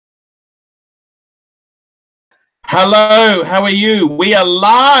Hello, how are you? We are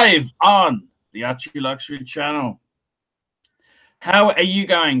live on the ArchieLuxury channel. How are you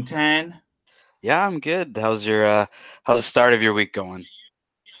going, Tan? Yeah, I'm good. How's the start of your week going?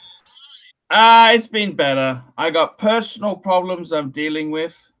 It's been better. I got personal problems I'm dealing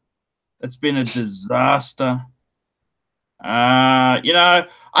with. It's been a disaster. I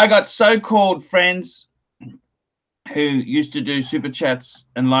got so-called friends who used to do super chats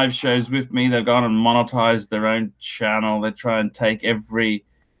and live shows with me. They've gone and monetized their own channel. They try and take every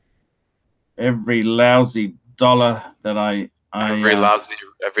lousy dollar that Every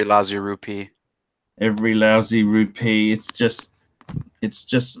lousy rupee. every lousy rupee. It's just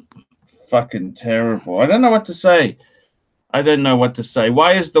fucking terrible. I don't know what to say. I don't know what to say.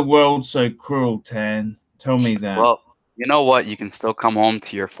 Why is the world so cruel, Tan? Tell me that. Well, you know what? You can still come home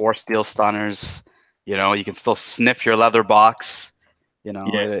to your 4 steel stunners. You can still sniff your leather box. Yes.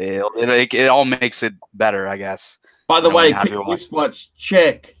 It all makes it better, I guess. By the When way, you have quick your watch. wristwatch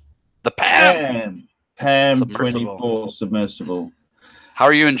check. The Pam Pam submersible. 24 submersible. How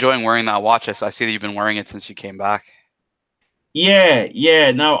are you enjoying wearing that watch? I see that you've been wearing it since you came back.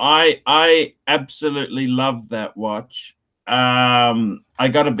 Yeah. No, I absolutely love that watch. I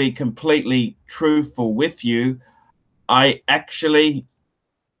got to be completely truthful with you. I actually,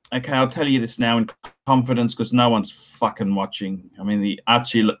 okay, I'll tell you this now in confidence because no one's fucking watching. I mean, the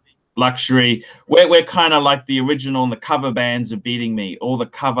ArchieLuxury, we're kind of like the original, and the cover bands are beating me. All the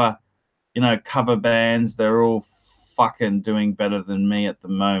cover bands, they're all fucking doing better than me at the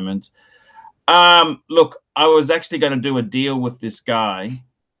moment. Look, I was actually going to do a deal with this guy.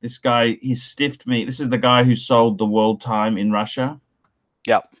 This guy, he stiffed me. This is the guy who sold the World Time in Russia.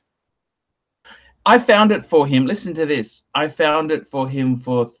 Yep. I found it for him. Listen to this. I found it for him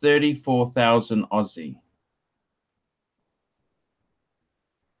for 34,000 Aussie.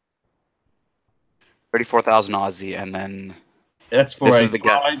 34,000 Aussie, and then That's for this a is the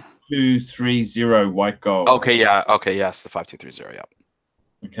guy. 5230 white gold. Okay, yeah. Okay, yes, the 5230. Yep.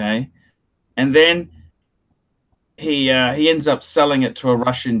 Okay. And then he ends up selling it to a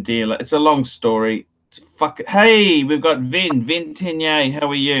Russian dealer. It's a long story. Hey, we've got Vin Tenier. How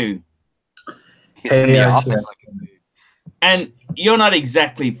are you? He's in the Archie. office. I can see. And you're not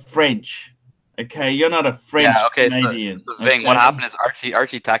exactly French, okay? You're not a French Canadian. It's the thing. Okay? What happened is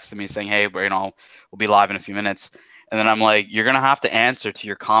Archie texted me saying, "Hey, we'll be live in a few minutes," and then I'm like, "You're gonna have to answer to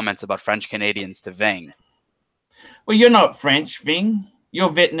your comments about French Canadians to Ving." Well, you're not French, Ving. You're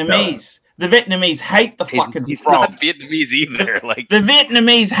Vietnamese. No. The Vietnamamese hate the fucking he's frogs. Not Vietnamese either. Like the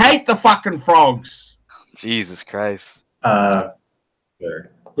Vietnamese hate the fucking frogs. Jesus Christ.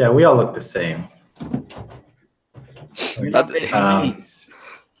 Sure. Yeah, we all look the same.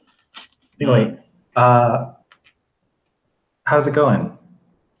 Anyway, how's it going?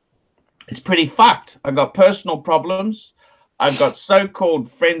 It's pretty fucked. I've got personal problems. I've got so-called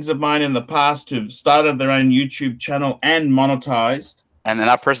friends of mine in the past who've started their own YouTube channel and monetized. And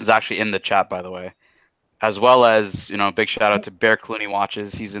that person's actually in the chat, by the way. As well as, big shout out to Bear Clooney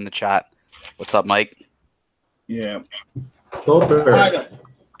Watches. He's in the chat. What's up, Mike? Yeah. Goldberg.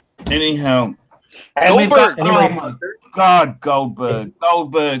 Anyhow. Goldberg! Oh my God,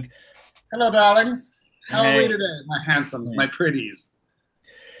 Goldberg. Hello, darlings. How are we today, my handsomes, my pretties?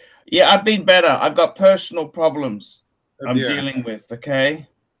 Yeah, I've been better. I've got personal problems I'm dealing with, okay?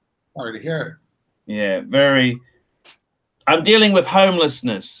 Sorry to hear it. Yeah, very. I'm dealing with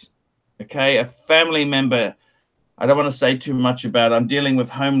homelessness, okay? A family member. I don't want to say too much about it. I'm dealing with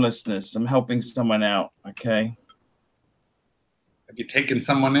homelessness. I'm helping someone out, okay? Have you taken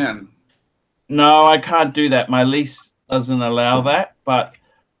someone in? No, I can't do that. My lease doesn't allow that, but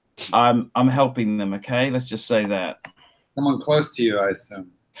I'm helping them, okay? Let's just say that. Someone close to you, I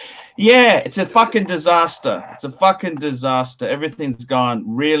assume. Yeah, it's a fucking disaster. It's a fucking disaster. Everything's gone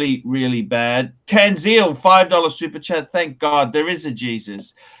really, really bad. Tanzil, $5 super chat. Thank God there is a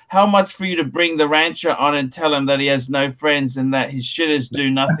Jesus. How much for you to bring the rancher on and tell him that he has no friends and that his shitters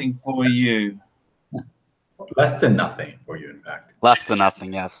do nothing for you? Less than nothing for you, in fact. Less than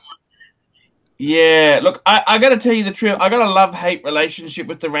nothing, yes. Yeah, look, I got to tell you the truth. I got a love-hate relationship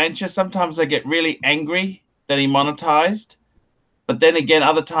with the rancher. Sometimes I get really angry that he monetized. But then again,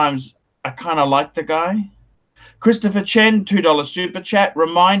 other times I kind of like the guy. Christopher Chen, $2 super chat.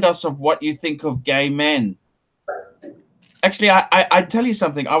 Remind us of what you think of gay men. Actually, I tell you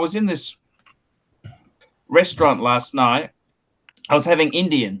something. I was in this restaurant last night. I was having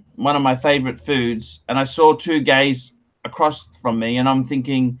Indian, one of my favorite foods, and I saw two gays across from me, and I'm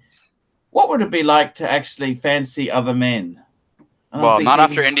thinking, what would it be like to actually fancy other men? Well, not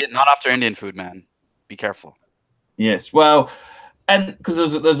after Indian food, man. Be careful. Yes. Well, and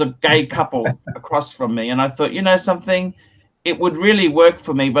because there's a gay couple across from me, and I thought, you know something, it would really work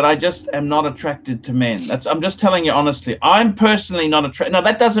for me, but I just am not attracted to men. I'm just telling you honestly. I'm personally not attracted. Now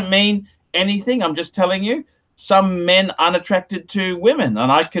that doesn't mean anything. I'm just telling you. Some men aren't attracted to women,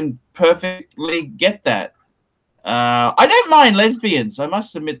 and I can perfectly get that. I don't mind lesbians. I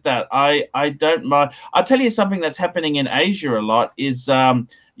must admit that. I don't mind. I'll tell you something that's happening in Asia a lot is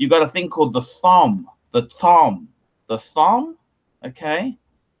you got a thing called the thom. The thom. The thom? Okay.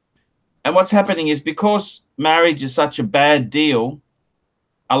 And what's happening is because marriage is such a bad deal,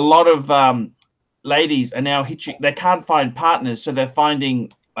 a lot of ladies are now hitching. They can't find partners, so they're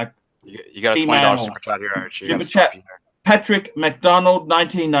finding like you got a $20 super chat here, Archie. Super chat. Patrick McDonald,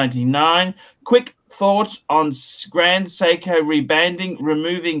 1999. Quick thoughts on Grand Seiko rebanding,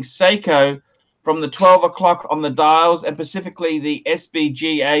 removing Seiko from the 12 o'clock on the dials, and specifically the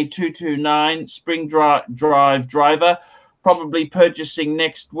SBGA 229 spring drive driver, probably purchasing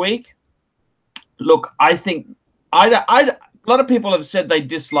next week. Look, I think a lot of people have said they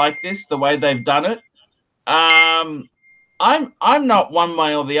dislike this, the way they've done it. I'm not one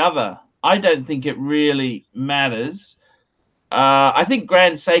way or the other. I don't think it really matters. I think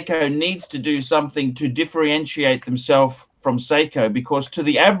Grand Seiko needs to do something to differentiate themselves from Seiko, because to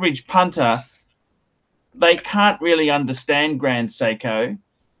the average punter, they can't really understand Grand Seiko.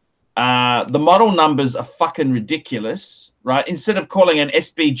 The model numbers are fucking ridiculous, right? Instead of calling an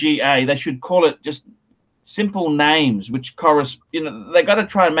SBGA, they should call it just simple names, which correspond. You know, they got to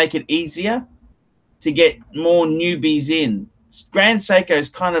try and make it easier to get more newbies in. Grand Seiko is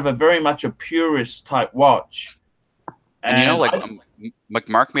kind of very much a purist type watch. And you know, like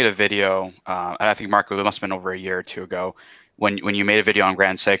Mark made a video, and I think Mark, it must have been over a year or two ago, when you made a video on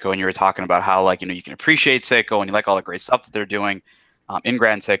Grand Seiko, and you were talking about how, like, you know, you can appreciate Seiko and you like all the great stuff that they're doing in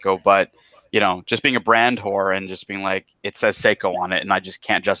Grand Seiko, but, you know, just being a brand whore and just being like, it says Seiko on it, and I just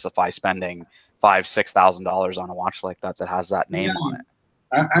can't justify spending $5,000-$6,000 on a watch like that has that name on it.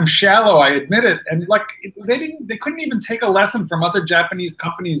 I'm shallow, I admit it, and like they couldn't even take a lesson from other Japanese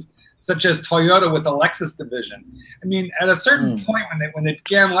companies such as Toyota with the Lexus division. I mean, at a certain point when they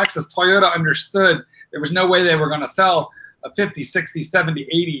began Lexus, Toyota understood there was no way they were going to sell a $50,000, $60,000,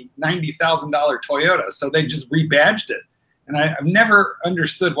 $70,000, $80,000, $90,000 Toyota, so they just rebadged it. And I've never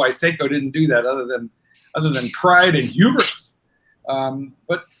understood why Seiko didn't do that, other than pride and hubris.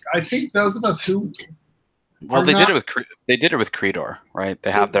 But I think those of us who did it with Creedor, right?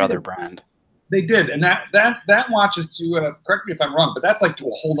 They have their other brand. They did, and that watch is to correct me if I'm wrong, but that's like to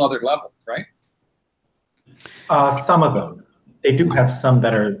a whole other level, right? Some of them, they do have some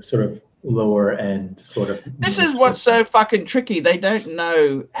that are sort of lower end, sort of. This is what's so fucking tricky. They don't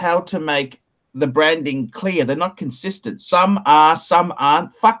know how to make the branding clear. They're not consistent. Some are, some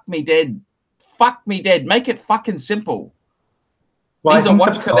aren't. Fuck me dead. Fuck me dead. Make it fucking simple. Well, these are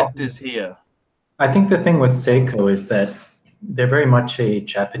watch collectors here. I think the thing with Seiko is that they're very much a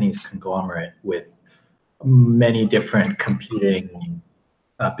Japanese conglomerate with many different competing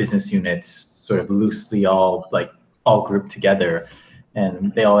business units, sort of loosely all grouped together,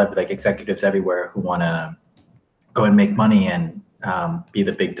 and they all have like executives everywhere who want to go and make money and be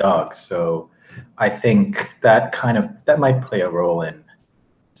the big dogs. So I think that might play a role in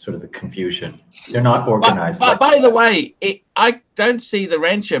sort of the confusion. They're not organized. But by the way, I don't see the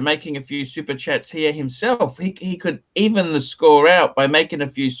rancher making a few super chats here himself. He could even the score out by making a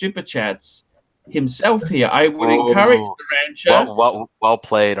few super chats himself here. I would encourage the rancher. Well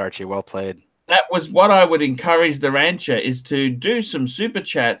played, Archie. Well played. That was what I would encourage the rancher, is to do some super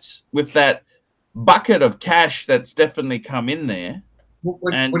chats with that bucket of cash that's definitely come in there.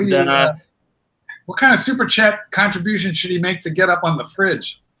 What kind of super chat contribution should he make to get up on the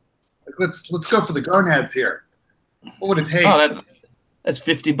fridge? Like, let's go for the gonads here. What would it take? Oh, that's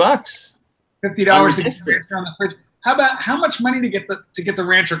 $50. $50 to get the rancher on the fridge. How much money to get the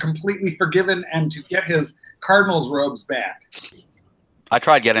rancher completely forgiven and to get his Cardinals robes back? I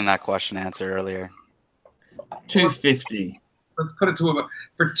tried getting that question answered earlier. $250. Let's put it to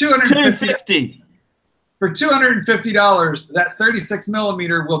for $250. For $250, that 36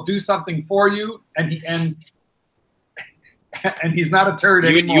 millimeter will do something for you, and he's not a turd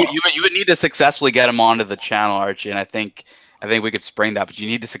anymore. You would need to successfully get him onto the channel, Archie, and I think we could spring that, but you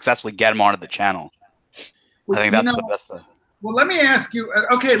need to successfully get him onto the channel. I think that's the best. Well, let me ask you.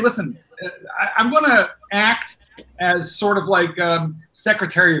 Okay, listen, I'm going to act as sort of like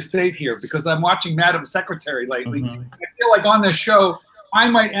Secretary of State here, because I'm watching Madam Secretary lately. I feel like on this show, I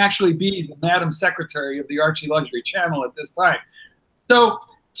might actually be the Madam Secretary of the ArchieLuxury channel at this time. So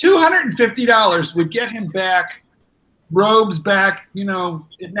 $250 would get him back, robes back. You know,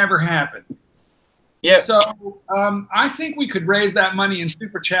 it never happened. Yeah. So I think we could raise that money in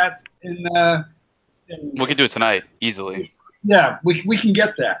super chats. We could do it tonight easily. Yeah, we can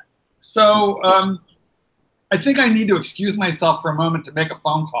get that. So I think I need to excuse myself for a moment to make a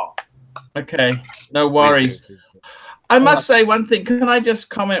phone call. Okay, no worries. I must say one thing. Can I just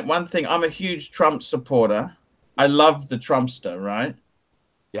comment one thing? I'm a huge Trump supporter. I love the Trumpster, right?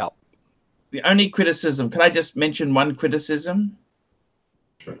 Yeah. The only criticism, can I just mention one criticism?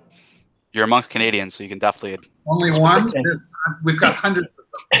 Sure. You're amongst Canadians, so you can definitely... Only one? We've got hundreds of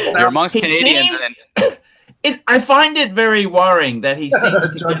them. You're amongst Canadians. I find it very worrying that he seems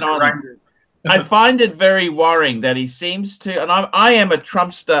to get on... I find it very worrying that he seems to... And I am a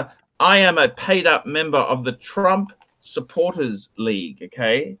Trumpster. I am a paid-up member of the Trump Supporters League,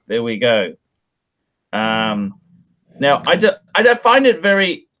 okay? There we go. Now, I find it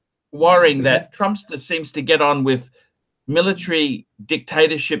very worrying that Trumpster seems to get on with military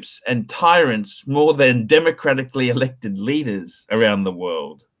dictatorships and tyrants more than democratically elected leaders around the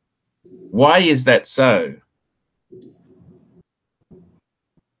world. Why is that so?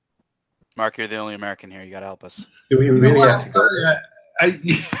 Mark, you're the only American here. You got to help us. Do we really have to go?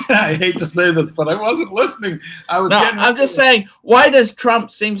 I hate to say this, but I wasn't listening. I'm just saying, why does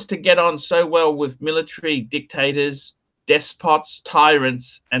Trump seems to get on so well with military dictators, despots,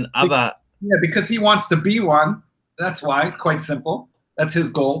 tyrants, and other? Yeah, because he wants to be one. That's why. Quite simple. That's his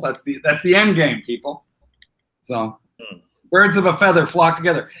goal. That's the end game, people. So, birds of a feather flock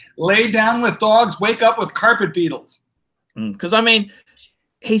together. Lay down with dogs, wake up with carpet beetles. Because I mean,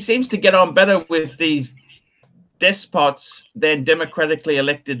 he seems to get on better with these despots than democratically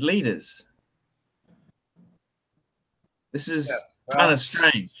elected leaders. This is kind of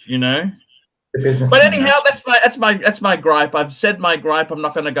strange, you know. But anyhow, that's my gripe. I've said my gripe. I'm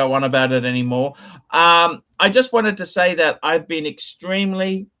not going to go on about it anymore. I just wanted to say that I've been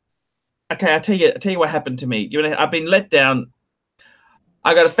extremely okay. I'll tell you what happened to me. I've been let down.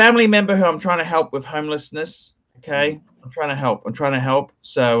 I got a family member who I'm trying to help with homelessness. Okay, I'm trying to help.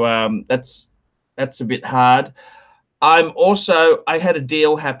 So that's a bit hard. I had a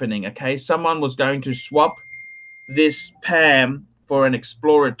deal happening. Okay, someone was going to swap this PAM for an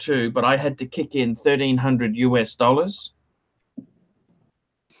Explorer 2, but I had to kick in $1,300 US.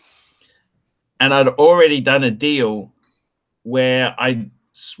 And I'd already done a deal where I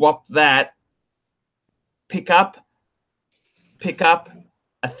swapped that, pick up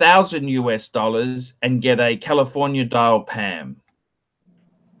 $1,000 US and get a California dial PAM,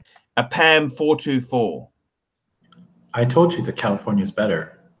 a PAM 424. I told you the California is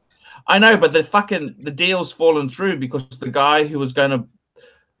better. I know, but the deal's fallen through because the guy who was going to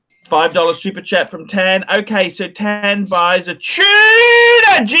 $5 super chat from Tan. Okay, so Tan buys a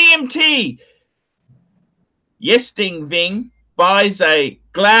tuna GMT. Yesting Ving buys a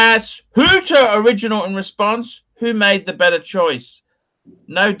glass Hooter original in response. Who made the better choice?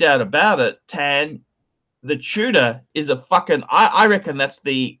 No doubt about it, Tan. The Tudor is a fucking... I reckon that's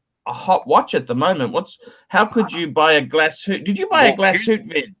a hot watch at the moment. How could you buy a glass hoot? Did you buy a glass hoot,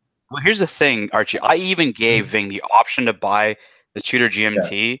 Vin? Well, here's the thing, Archie. I even gave Ving the option to buy the Tudor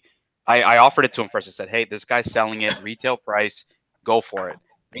GMT. Yeah. I offered it to him first. I said, hey, this guy's selling it retail price. Go for it.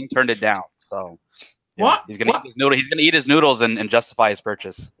 Ving turned it down. So yeah, what? He's gonna eat his noodle. He's gonna eat his noodles and justify his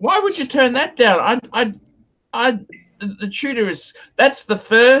purchase. Why would you turn that down? The Tudor that's the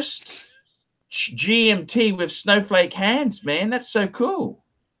first GMT with snowflake hands, man. That's so cool.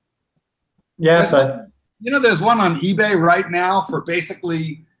 Yeah, but there's one on eBay right now for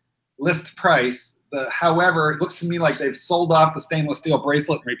basically list price. However, it looks to me like they've sold off the stainless steel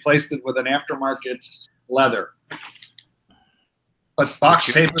bracelet and replaced it with an aftermarket leather. But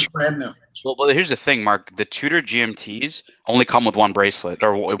box paper's brand new. Well, here's the thing, Mark. The Tudor GMTs only come with one bracelet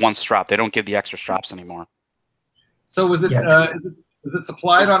or one strap. They don't give the extra straps anymore. So is it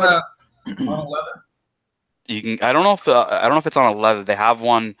supplied on a leather? You can. I don't know if it's on a leather. They have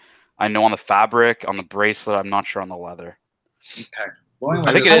one. I know on the fabric, on the bracelet. I'm not sure on the leather. Okay. Well, anyway,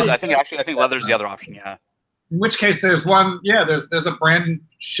 I think it is. I think leather's the other option. Yeah. In which case, there's one. Yeah, there's a brand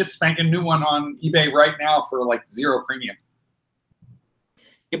shit spanking new one on eBay right now for like $0 premium.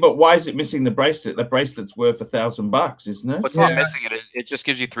 Yeah, but why is it missing the bracelet? The bracelet's worth $1,000, isn't it? Well, it's not missing it. It just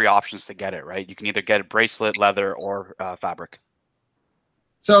gives you 3 options to get it, right? You can either get a bracelet, leather, or fabric.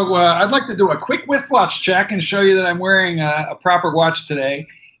 So I'd like to do a quick wristwatch check and show you that I'm wearing a proper watch today.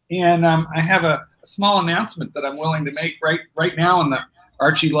 And I have a small announcement that I'm willing to make right now on the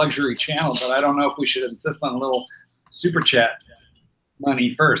ArchieLuxury channel, but I don't know if we should insist on a little super chat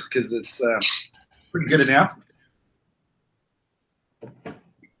money first because it's a pretty good announcement.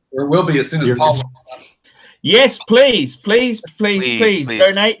 There will be as soon as Paul. Yes, please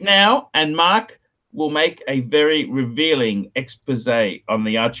donate now. And Mark, will make a very revealing expose on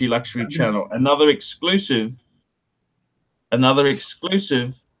the Archie Luxury channel. Another exclusive. Are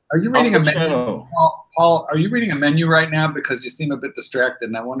you reading a menu? Channel. Paul, are you reading a menu right now? Because you seem a bit distracted,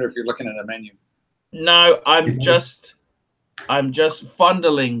 and I wonder if you're looking at a menu. No, I'm just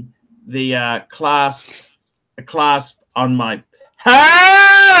fondling the clasp on my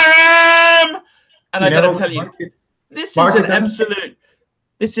ham, and I got to tell you, this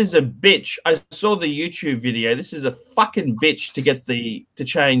is a bitch. I saw the YouTube video. This is a fucking bitch to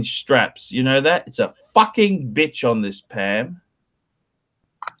change straps. You know that? It's a fucking bitch on this Pam.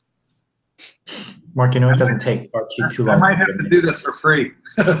 Mark, it doesn't take Archie too long. I might have to do this for free.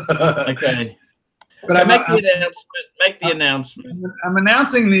 Okay. But I make the announcement. I'm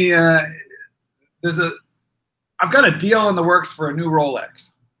announcing the I've got a deal in the works for a new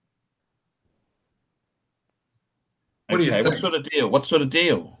Rolex. What do you think? What sort of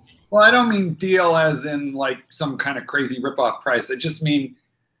deal? Well, I don't mean deal as in like some kind of crazy ripoff price. I just mean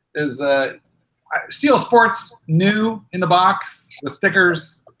there's Steel Sports new in the box with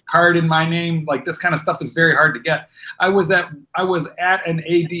stickers, card in my name. Like this kind of stuff is very hard to get. I was at an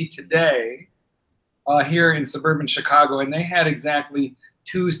AD today here in suburban Chicago, and they had exactly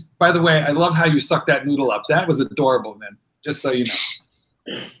two. By the way, I love how you sucked that noodle up. That was adorable, man. Just so you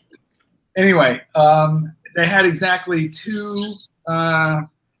know. Anyway, they had exactly two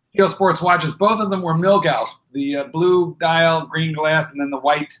Steel Sports watches. Both of them were Milgauss, the blue dial, green glass, and then the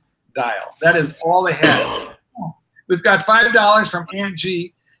white dial. That is all they had. We've got $5 from Aunt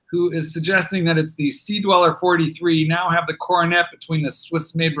G, who is suggesting that it's the Sea Dweller 43 now have the coronet between the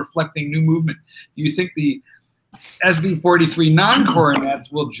Swiss-made reflecting new movement. Do you think the SV43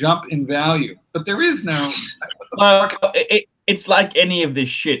 non-coronets will jump in value? But there is no... It's like any of this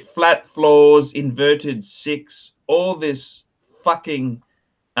shit. Flat floors, inverted six, all this fucking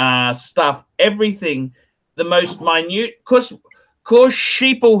stuff. Everything, the most minute... Because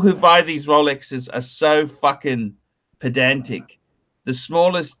sheeple who buy these Rolexes are so fucking pedantic. The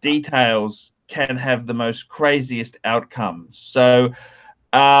smallest details can have the most craziest outcomes. So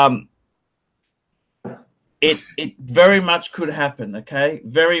it very much could happen, okay?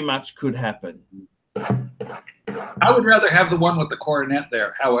 Very much could happen. I would rather have the one with the coronet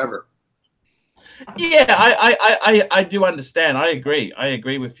there, however. Yeah, I do understand. I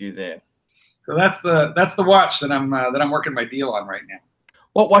agree with you there. So that's the watch that I'm working my deal on right now.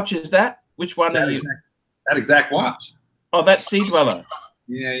 What watch is that? Which one are you? That exact watch. Oh, that's Sea Dweller.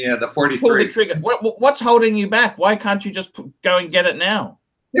 Yeah, the 43. Pull the trigger. What's holding you back? Why can't you just go and get it now?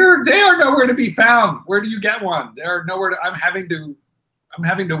 They are nowhere to be found. Where do you get one? They are nowhere. I'm having to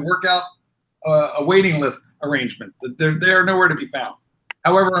work out a waiting list arrangement. They are nowhere to be found.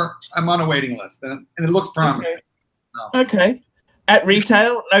 However, I'm on a waiting list, and it looks promising. Okay. Okay. At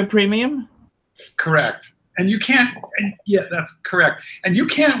retail, no premium? Correct. And you can't, yeah, that's correct. And you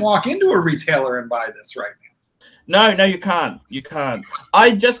can't walk into a retailer and buy this right now. No, you can't. You can't.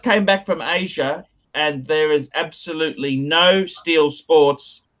 I just came back from Asia, and there is absolutely no Steel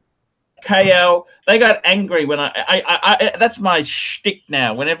Sports. KL, they got angry when I that's my shtick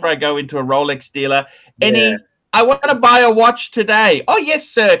now. Whenever I go into a Rolex dealer, I want to buy a watch today. Oh, yes,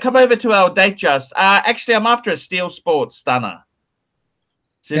 sir. Come over to our Datejust. Actually, I'm after a Steel Sports stunner.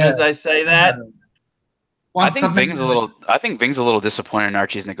 As soon as I say that. I think Ving's a little disappointed in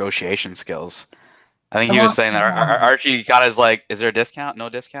Archie's negotiation skills. I think he was saying that Archie got his like, is there a discount? No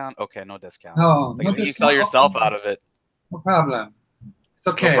discount? Okay, no discount. No, like, you sell yourself out of it. No problem. It's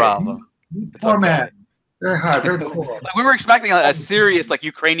okay. No problem. Poor man. Very hard. Very poor. Like, we were expecting a serious like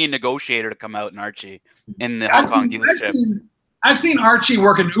Ukrainian negotiator to come out in Archie in the Hong Kong dealership. I've seen Archie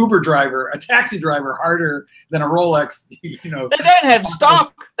work an Uber driver, a taxi driver, harder than a Rolex. You know, they don't have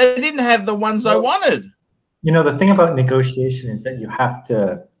stock. They didn't have the ones I wanted. You know, the thing about negotiation is that you have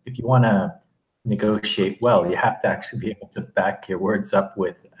to, if you want to negotiate well, you have to actually be able to back your words up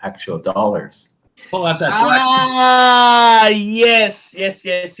with actual dollars. Pull out that yes.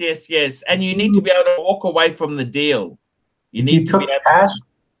 And you need to be able to walk away from the deal. You took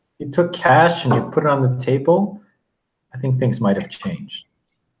cash and you put it on the table, I think things might have changed.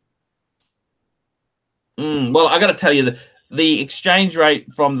 Well, I got to tell you, the exchange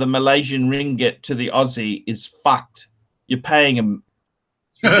rate from the Malaysian ringgit to the Aussie is fucked. You're paying them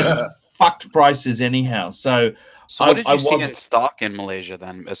fucked prices anyhow. So what did you see in stock in Malaysia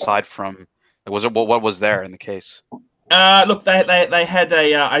then, aside from what was there in the case? Look, they had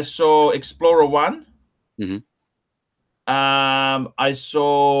I saw Explorer 1. Mm-hmm. I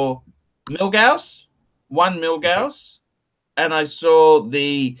saw Milgauss, one Milgauss, and I saw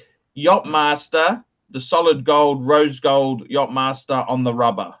the Yachtmaster, the solid gold, rose gold Yachtmaster on the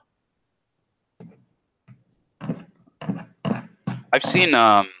rubber. I've seen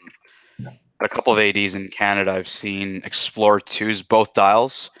a couple of ADs in Canada. I've seen Explore 2s, both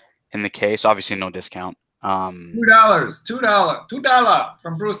dials in the case. Obviously, no discount. $2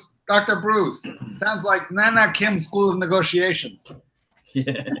 from Bruce, Dr. Bruce. Sounds like Nana Kim School of Negotiations.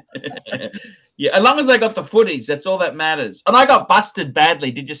 Yeah. Yeah, as long as I got the footage, that's all that matters. And I got busted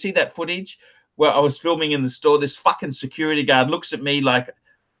badly. Did you see that footage where I was filming in the store? This fucking security guard looks at me like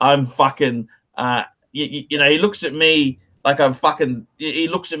I'm fucking, you know, he looks at me like I'm fucking, he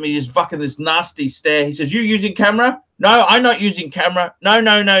looks at me, he's fucking this nasty stare. He says, "You using camera?" "No, I'm not using camera." "No,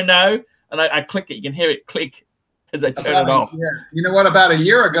 no, no, no." And I click it. You can hear it click as I turn it off. Yeah. You know what? About a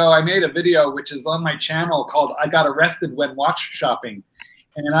year ago, I made a video which is on my channel called "I Got Arrested When Watch Shopping,"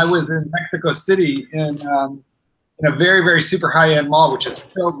 and I was in Mexico City in a very, very super high-end mall, which is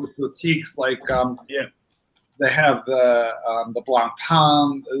filled with boutiques. Like they have the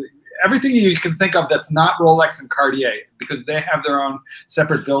Blancpain, everything you can think of that's not Rolex and Cartier, because they have their own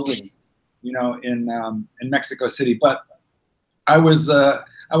separate buildings, you know, in Mexico City. But I was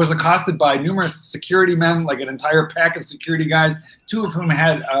accosted by numerous security men, like an entire pack of security guys, 2 of whom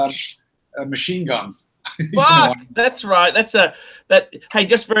had machine guns. Fuck, that's right. Hey,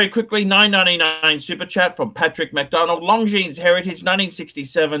 just very quickly, $9.99 super chat from Patrick McDonald. Longines Heritage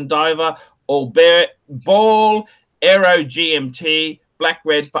 1967 diver, ball, Aero GMT, black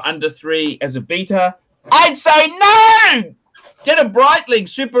red for under 3 as a beta. I'd say no. Get a Breitling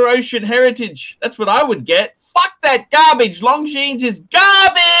Super Ocean Heritage. That's what I would get. Fuck that garbage. Longines is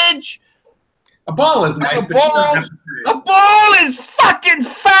garbage. A ball is nice. A ball is fucking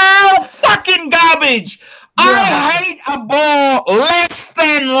foul, fucking garbage. Yeah. I hate a ball less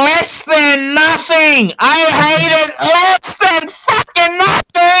than nothing. I hate it less than fucking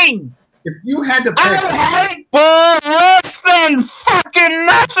nothing. If you had to pick, I hate ball less than fucking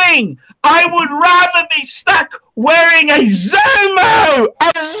nothing. I would rather be stuck wearing a Zomo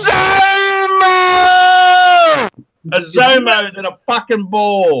than a fucking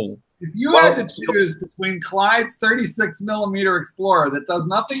ball. If you had to choose between Clyde's 36mm Explorer that does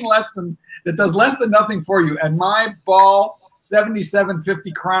less than nothing for you, and my ball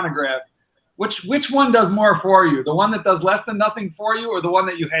 7750 chronograph, which one does more for you? The one that does less than nothing for you, or the one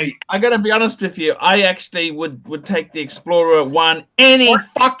that you hate? I gotta be honest with you. I actually would take the Explorer 1 any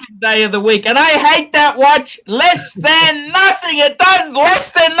fucking day of the week, and I hate that watch less than nothing. It does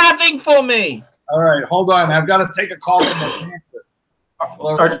less than nothing for me. All right, hold on. I've got to take a call from the cancer.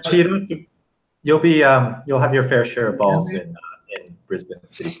 Archie, you'll have your fair share of balls in Brisbane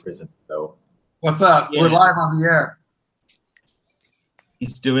City Prison. So what's up? Yeah. We're live on the air.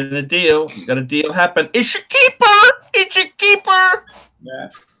 He's doing a deal. He's got a deal happen. It's your keeper. It's your keeper. Yeah.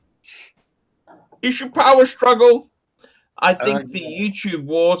 It's your power struggle. I think the YouTube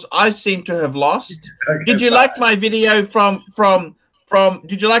wars I seem to have lost. Did you like my video from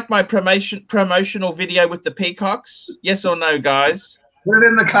did you like my promotional video with the peacocks? Yes or no, guys? Put it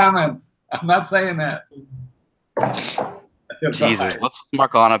in the comments. I'm not saying that. Jesus, what's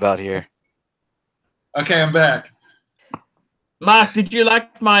Mark on about here? Okay, I'm back. Mark, did you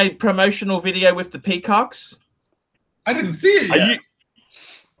like my promotional video with the peacocks? I didn't see it yet.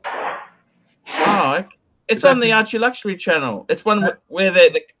 Oh, it's on the ArchieLuxury channel. It's one where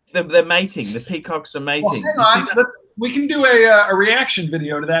they're mating. The peacocks are mating. Well, hang on. We can do a reaction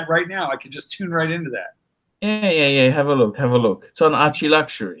video to that right now. I could just tune right into that. Yeah. Have a look. It's on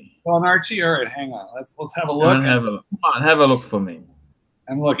ArchieLuxury. On Archie? All right, hang on. Let's have a look. Come on, have a look for me.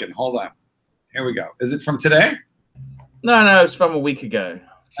 I'm looking. Hold on. Here we go. Is it from today? No, it's from a week ago.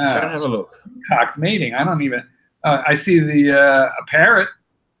 Go and have a look. Cox mating. I don't even. I see a parrot,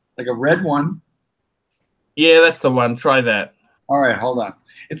 like a red one. Yeah, that's the one. Try that. All right, hold on.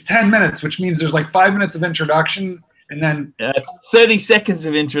 It's 10 minutes, which means there's like 5 minutes of introduction, and then 30 seconds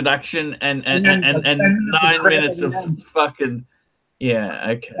of introduction, and 9 minutes of fucking. Yeah,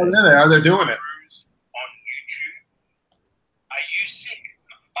 okay. Oh, there they are. They're doing it. On YouTube. Are you sick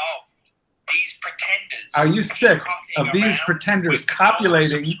of these pretenders? Are you sick of these pretenders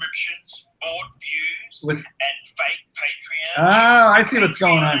copulating subscriptions, board views, with and fake Patreon? Oh, I see what's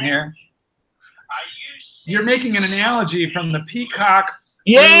going on here. Are you sick? You're making an analogy from the peacock.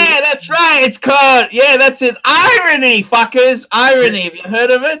 Yeah, that's right. It's called. Yeah, that's it. Irony, fuckers. Irony. Have you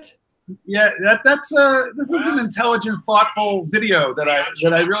heard of it? Yeah, that's this is an intelligent, thoughtful video that I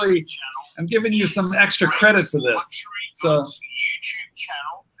really I'm giving you some extra credit for this. So,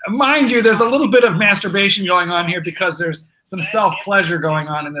 mind you, there's a little bit of masturbation going on here because there's some self-pleasure going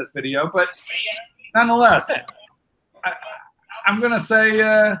on in this video, but nonetheless, I'm gonna say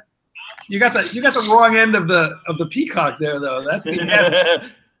you got the wrong end of the peacock there, though. That's the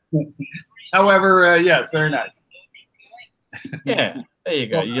however, yes, very nice. Yeah, there you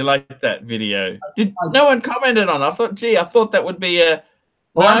go. You like that video? Did no one commented on? I thought that would be a.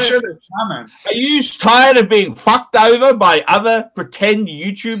 Well, no? I'm sure there's comments. Are you tired of being fucked over by other pretend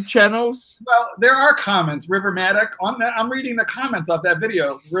YouTube channels? Well, there are comments. River Maddock on that. I'm reading the comments of that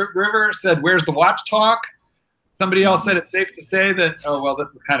video. River said, "Where's the watch talk?" Somebody else said it's safe to say that. Oh well, this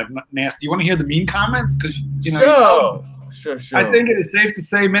is kind of nasty. You want to hear the mean comments? Because you know. Sure. I think it is safe to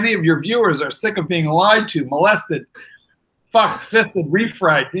say many of your viewers are sick of being lied to, molested, fucked, fisted,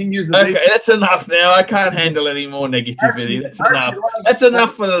 refried, being used as. Okay, that's enough now. I can't handle any more negativity. That's enough. That's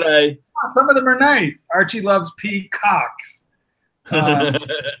enough for today. Some of them are nice. Archie loves peacocks. Neo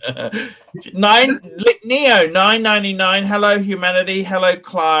 9.99. Hello humanity. Hello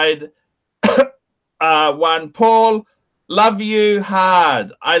Clyde. One Paul. Love you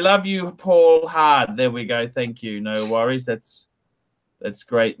hard. I love you, Paul, hard. There we go. Thank you. No worries. That's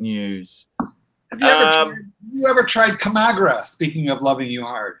great news. Have you ever tried Camagra? Speaking of loving you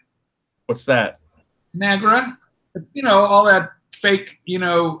hard. What's that? Camagra. It's all that fake.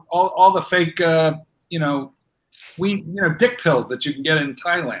 All the fake. Dick pills that you can get in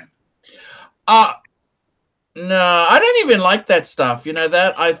Thailand. No, I don't even like that stuff. You know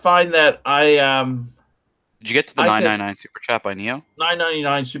that I find that Did you get to the 999 super chat by Neo?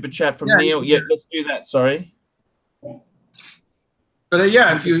 999 super chat from Neo. Yeah, let's do that. Sorry. But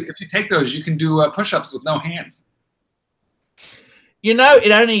yeah, if you take those, you can do push-ups with no hands. It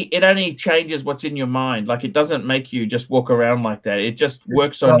only changes what's in your mind. Like it doesn't make you just walk around like that. It just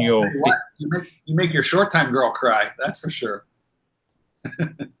works on your. You make your short time girl cry. That's for sure.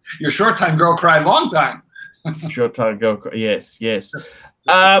 Your short time girl cry, long time. Short time girl cry. Yes.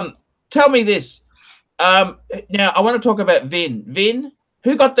 Tell me this. Now I want to talk about Vin. Vin,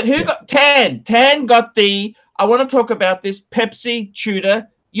 who got Tan? Tan got the. I want to talk about this Pepsi tutor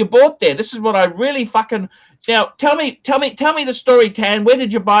you bought there. This is what I really fucking. Now tell me the story, Tan. Where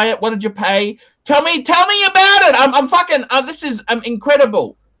did you buy it? What did you pay? Tell me about it. I'm fucking. This is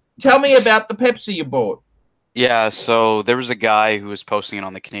incredible. Tell me about the Pepsi you bought. Yeah, so there was a guy who was posting it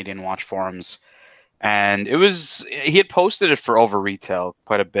on the Canadian Watch forums, and he had posted it for over retail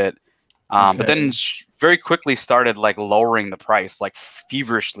quite a bit. But then very quickly started like lowering the price, like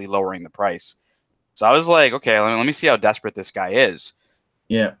feverishly lowering the price. So I was like, okay, let me see how desperate this guy is.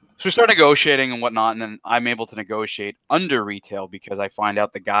 Yeah. So we start negotiating and whatnot, and then I'm able to negotiate under retail because I find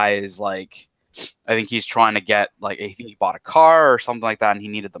out the guy is like, I think he's trying to get I think he bought a car or something like that, and he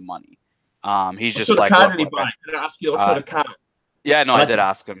needed the money. He's just like, what sort of car did he buy? Did I ask you what sort of car? Yeah, no, I did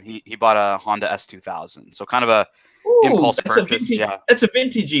ask him. He bought a Honda S2000, so kind of a impulse purchase. That's a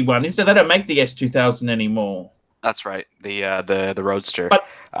vintagey one. So they don't make the S2000 anymore. That's right, the Roadster. But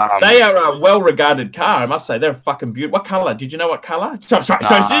they are a well-regarded car, I must say. They're fucking beautiful. What color? Did you know what color? Sorry.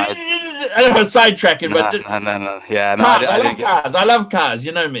 I don't know, sidetracking, but yeah, no, I love cars. I love cars.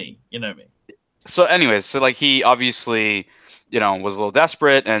 You know me. So, anyways, so like he obviously, was a little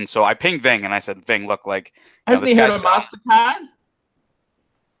desperate, and so I pinged Ving and I said, Ving, look, like, hasn't he heard of MasterCard?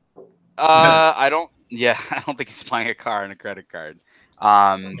 I don't think he's buying a car and a credit card.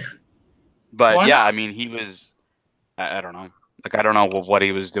 But yeah, I mean, he was, I don't know, like I don't know what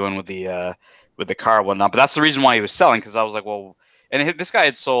he was doing with the car and whatnot. But that's the reason why he was selling, because I was like, well, and this guy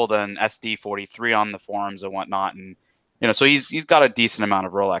had sold an SD43 on the forums and whatnot, and so he's got a decent amount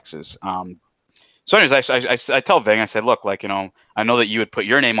of Rolexes. So anyways, I tell Ving, I said, look, like I know that you would put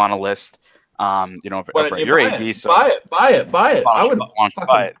your name on a list, for your AD. So buy it. I would want to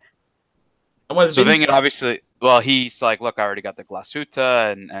buy it. So Ving, obviously, well, he's like, look, I already got the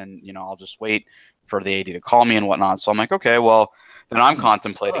Glasuta, and I'll just wait for the AD to call me and whatnot. So I'm like, okay, well, then I'm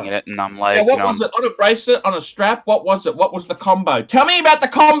contemplating it, and I'm like, what was it? On a bracelet, on a strap? What was it? What was the combo? Tell me about the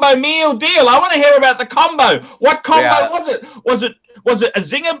combo meal deal. I want to hear about the combo. What combo was it? Was it a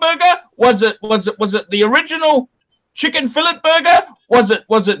zinger burger? Was it the original chicken fillet burger?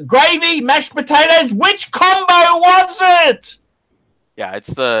 Was it gravy, mashed potatoes? Which combo was it? Yeah,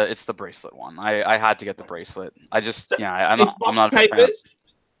 it's the bracelet one. I had to get the bracelet. I'm not a fan.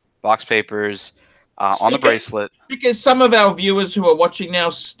 Box papers on the bracelet. Because some of our viewers who are watching now,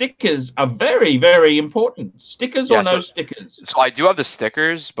 stickers are very, very important. Stickers or no stickers? So I do have the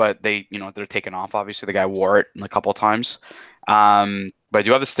stickers, but they, they're taken off. Obviously, the guy wore it a couple of times. But I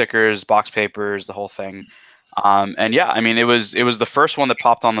do have the stickers, box papers, the whole thing. And yeah, I mean, it was the first one that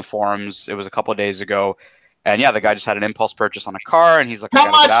popped on the forums. It was a couple of days ago. And yeah, the guy just had an impulse purchase on a car, and he's like, "How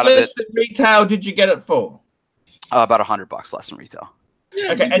much less than retail did you get it for?" About $100 less than retail.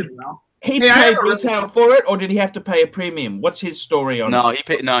 Yeah, okay, and he paid retail for it, or did he have to pay a premium? What's his story on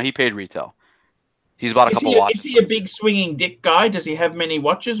it? No, he paid retail. He's bought a couple watches. Is he a big swinging dick guy? Does he have many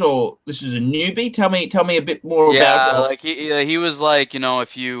watches, or this is a newbie? Tell me a bit more about. Yeah, like he was like, you know,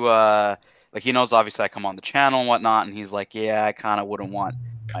 if you like, he knows obviously I come on the channel and whatnot, and he's like, yeah, I kind of wouldn't want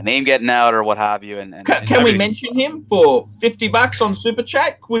my name getting out or what have you. And can we mention him for $50 on Super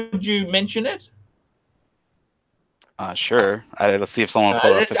Chat? Would you mention it? Sure. Let's see if someone will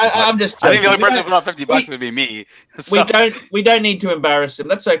put up 50 bucks. I'm just I think the only person who put up $50 would be me. So. We don't need to embarrass him.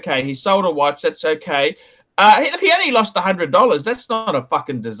 That's okay. He sold a watch. That's okay. He only lost $100. That's not a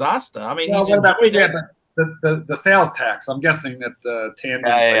fucking disaster. I mean, he's enjoyed it. The sales tax. I'm guessing that TAN.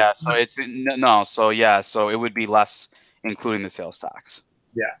 Yeah. So it's no. So yeah. So it would be less, including the sales tax.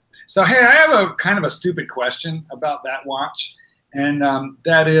 Yeah. So hey, I have a kind of a stupid question about that watch, and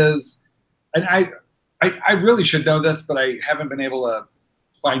that is, and I really should know this, but I haven't been able to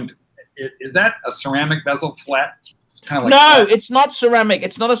find it. Is that a ceramic bezel flat? It's kind of like no, it's not ceramic.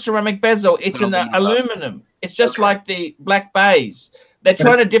 It's not a ceramic bezel. It's an aluminum. It's just like the Black Bays. They're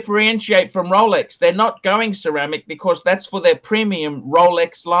trying to differentiate from Rolex. They're not going ceramic because that's for their premium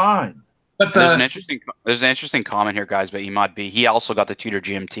Rolex line. But there's an interesting comment here, guys. But Imad B, he also got the Tudor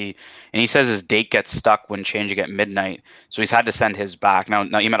GMT, and he says his date gets stuck when changing at midnight, so he's had to send his back. Now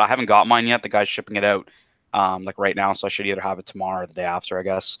Imad, I haven't got mine yet. The guy's shipping it out, like right now, so I should either have it tomorrow or the day after, I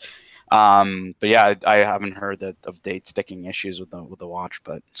guess. But yeah, I haven't heard of date sticking issues with the watch,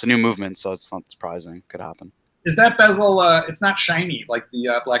 but it's a new movement, so it's not surprising. Could happen. Is that bezel? It's not shiny like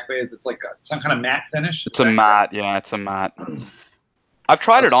the Black Bays. It's like some kind of matte finish. It's a matte. Yeah, it's a matte. I've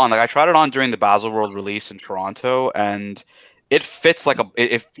tried it on. Like I tried it on during the Baselworld release in Toronto, and it fits like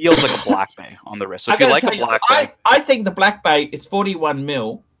it feels like a Black Bay on the wrist. So if you like a Black Bay, I think the Black Bay is 41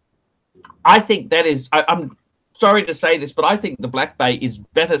 mil. I think that is. I'm sorry to say this, but I think the Black Bay is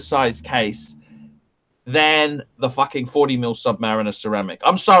better size case than the fucking 40 mil Submariner ceramic.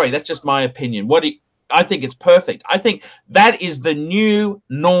 I'm sorry, that's just my opinion. I think it's perfect. I think that is the new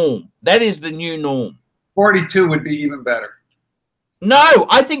norm. That is the new norm. 42 would be even better. No,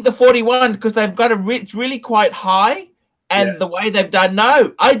 I think the 41, because they've got it's really quite high, and the way they've done.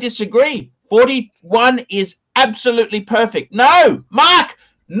 No, I disagree. 41 is absolutely perfect. No, Mark,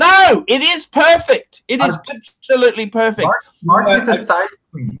 no, it is perfect. It is absolutely perfect. Mark is a size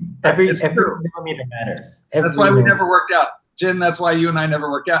queen. Every millimeter matters. That's why we never worked out. Jen, that's why you and I never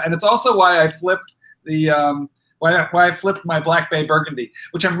worked out. And it's also why I flipped why I flipped my Black Bay Burgundy,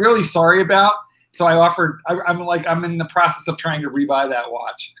 which I'm really sorry about. So I offered. I'm in the process of trying to rebuy that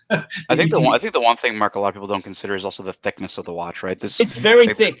watch. I think the one thing, Mark, a lot of people don't consider is also the thickness of the watch, right? It's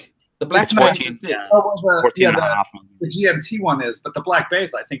very thick. The Black Bay is thick. The GMT one is, but the Black Bay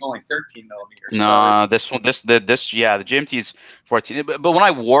is I think only 13 millimeters. No, the GMT is 14. But when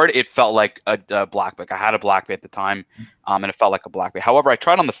I wore it, it felt like a Black Bay. I had a Black Bay at the time, and it felt like a Black Bay. However, I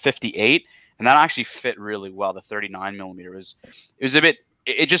tried on the 58, and that actually fit really well. The 39 millimeter it was a bit.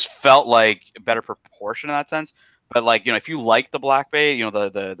 It just felt like a better proportion in that sense. But like, you know, if you like the Black Bay, you know,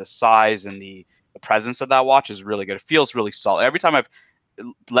 the size and the presence of that watch is really good. It feels really solid. Every time I've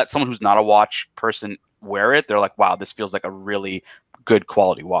let someone who's not a watch person wear it, they're like, wow, this feels like a really good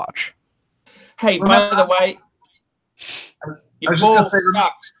quality watch. Hey, by the way, your balls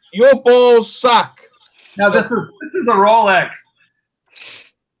suck. Your balls suck. Now this is a Rolex.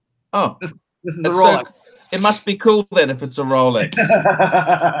 Oh, this is a Rolex. So, it must be cool then if it's a Rolex.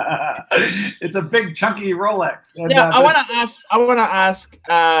 It's a big chunky Rolex. And, yeah, I want to ask.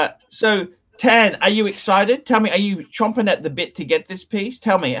 So Tan, are you excited? Tell me, are you chomping at the bit to get this piece?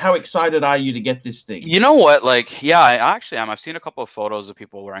 Tell me, how excited are you to get this thing? You know what? Like, yeah, I actually am. I've seen a couple of photos of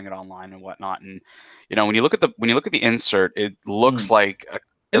people wearing it online and whatnot, and you know, when you look at the insert, it looks like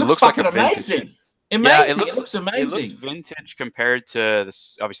it looks fucking like amazing. Amazing. Yeah, it looks amazing. It looks vintage compared to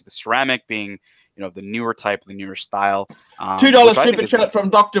this. Obviously, the ceramic being, you know, the newer type, the newer style. $2 super chat from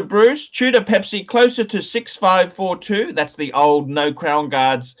Dr. Bruce. Tudor Pepsi closer to 6542. That's the old no crown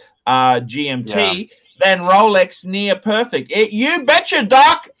guards GMT. Yeah. Then Rolex near perfect. You betcha,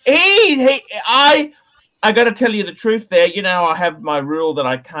 Doc. I got to tell you the truth there. You know, I have my rule that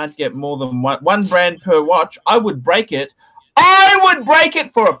I can't get more than one brand per watch. I would break it. I would break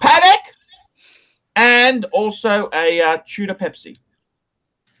it for a Patek and also a Tudor Pepsi.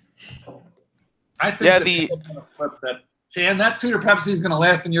 I think that Tudor Pepsi is going to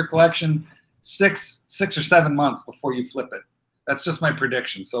last in your collection six or 7 months before you flip it. That's just my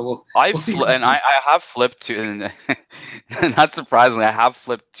prediction. So we'll see. And I have flipped two, and not surprisingly, I have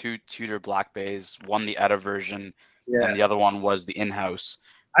flipped 2 Tudor Black Bays. One the ETA version, and the other one was the in-house.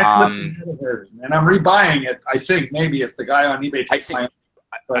 I flipped the ETA version, and I'm rebuying it. I think maybe if the guy on eBay takes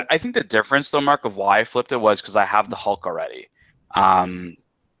I think the difference, though, Mark, of why I flipped it was because I have the Hulk already.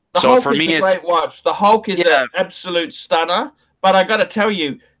 The So Hulk for is me, a it's great watch. The Hulk is an absolute stunner. But I got to tell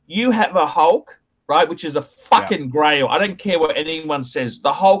you, you have a Hulk, right, which is a fucking grail. I don't care what anyone says.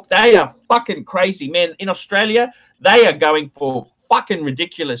 The Hulk, they are fucking crazy, man. In Australia, they are going for fucking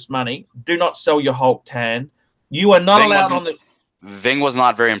ridiculous money. Do not sell your Hulk, Tan. You are not allowed on the... Ving was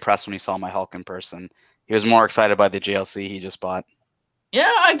not very impressed when he saw my Hulk in person. He was more excited by the JLC he just bought.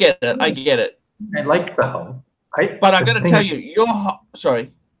 Yeah, I get it. I get it. I like the Hulk. But I got to tell you, your...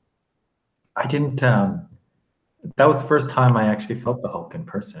 Sorry. I didn't... that was the first time I actually felt the Hulk in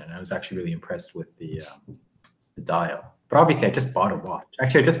person. I was actually really impressed with the dial. But obviously, I just bought a watch.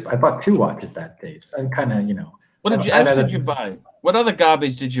 Actually, I bought 2 watches that day. So I'm kind of, you know... What else did you buy? What other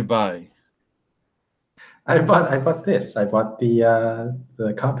garbage did you buy? I bought this. I bought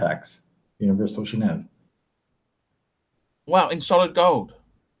the compacts, Universal Chanel. Wow, in solid gold.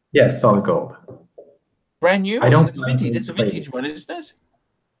 Yes, solid gold. Brand new? I don't. It's vintage. It's a vintage one, isn't it?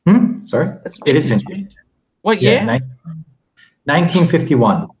 Sorry. It is vintage. What year?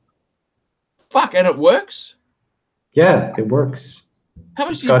 1951. Fuck, and it works? Yeah, it works. How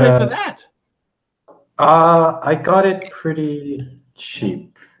much did you pay for that? I got it pretty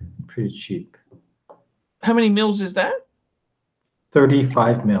cheap. Pretty cheap. How many mils is that?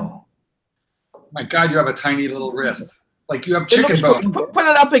 35 mil. My God, you have a tiny little wrist. Like you have chicken bone. Put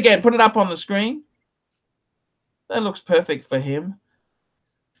it up again. Put it up on the screen. That looks perfect for him.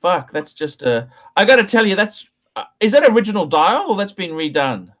 Fuck, that's just a... I got to tell you, that's... is that original dial or that's been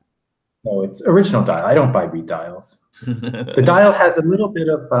redone? No, it's original dial. I don't buy redials. The dial has a little bit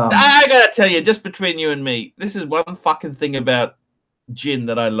of... I got to tell you, just between you and me, this is one fucking thing about gin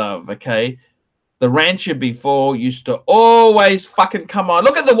that I love, okay? The rancher before used to always fucking come on.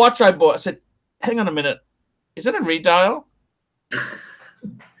 Look at the watch I bought. I said, hang on a minute. Is that a redial?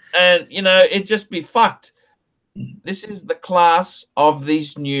 And, it'd just be fucked. This is the class of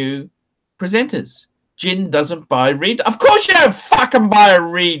these new presenters. Gin doesn't buy redial. Of course you don't fucking buy a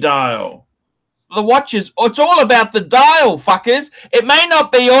redial. The watches, it's all about the dial, fuckers. It may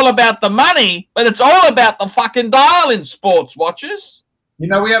not be all about the money, but it's all about the fucking dial in sports watches. We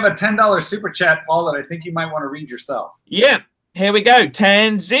have a $10 super chat, Paul, that I think you might want to read yourself. Yeah. Here we go.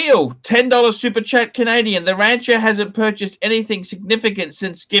 Tan Zeal, $10 super chat Canadian. The rancher hasn't purchased anything significant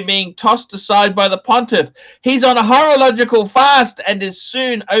since being tossed aside by the pontiff. He's on a horological fast and is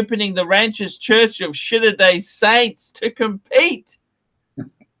soon opening the rancher's Church of Shitter-day Saints to compete.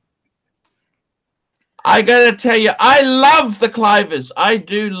 I gotta tell you, I love the Clivers. I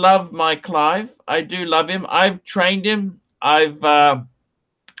do love my Clive. I do love him. I've trained him. I've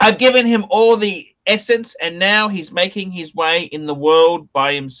given him all the essence, and now he's making his way in the world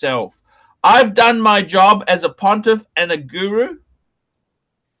by himself. I've done my job as a pontiff and a guru,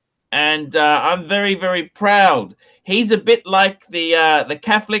 and I'm very, very proud. He's a bit like the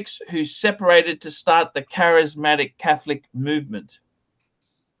Catholics who separated to start the charismatic Catholic movement.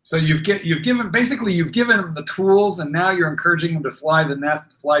 So you've given him the tools, and now you're encouraging him to fly the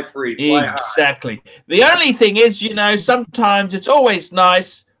nest, fly free, fly high. Exactly. The only thing is, sometimes it's always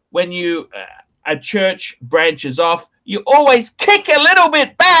nice when a church branches off, you always kick a little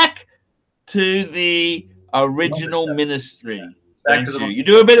bit back to the original ministry. Back to the you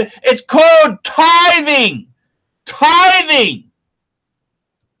do a bit of, it's called tithing. Tithing.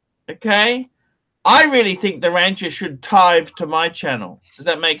 Okay? I really think the rancher should tithe to my channel. Does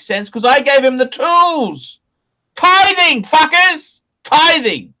that make sense? Because I gave him the tools. Tithing, fuckers!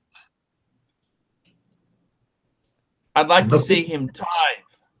 Tithing. I'd like to see him tithe.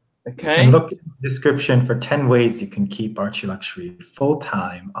 Okay. And look at the description for 10 ways you can keep ArchieLuxury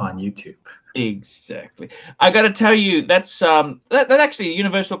full-time on YouTube. Exactly. I got to tell you, that's that actually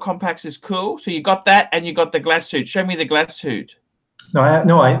Universal Compacts is cool. So you got that, and you got the glass suit. Show me the glass suit.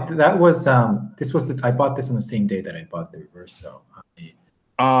 That was I bought this on the same day that I bought the Reverso.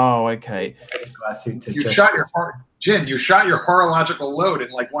 Oh, okay. Glass suit to you shot your horological load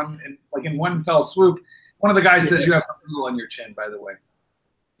in one fell swoop. One of the guys says you have a rule on your chin, by the way.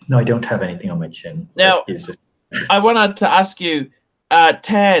 No, I don't have anything on my chin. Now, I wanted to ask you,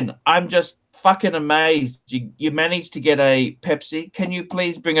 Tan, I'm just fucking amazed. You managed to get a Pepsi. Can you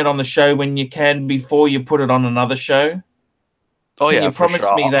please bring it on the show when you can before you put it on another show? Oh, yeah, Can you promise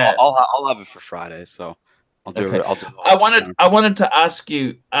me that? I'll have it for Friday, so I'll do it. I wanted to ask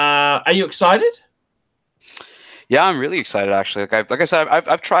you, are you excited? Yeah, I'm really excited actually. Like I said,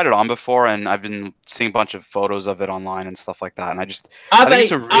 I've tried it on before, and I've been seeing a bunch of photos of it online and stuff like that. And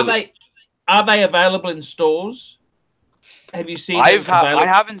are they available in stores? Have you seen? I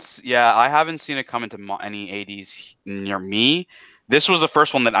haven't seen it come into any ADs near me, This was the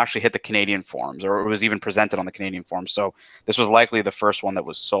first one that actually hit the Canadian forums, or it was even presented on the Canadian forums. So this was likely the first one that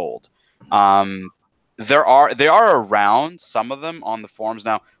was sold. They are around, some of them, on the forums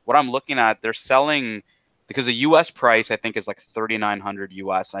now. What I'm looking at, they're selling, because the U.S. price I think is like $3,900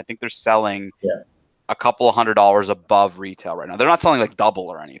 US, and I think they're selling a couple of $100 above retail right now. They're not selling like double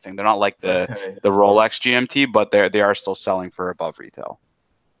or anything. They're not like the Rolex GMT, but they are still selling for above retail.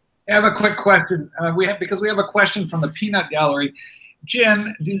 I have a quick question. Because we have a question from the Peanut Gallery.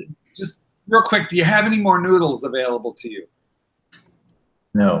 Jim, just real quick, do you have any more noodles available to you?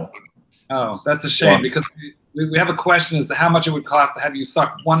 No. Oh, that's a shame, because we have a question as to how much it would cost to have you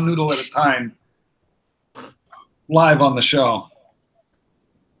suck one noodle at a time live on the show.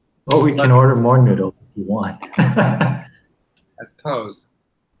 Well, we can order more noodles if you want. I suppose.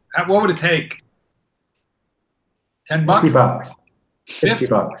 What would it take? $10? $50.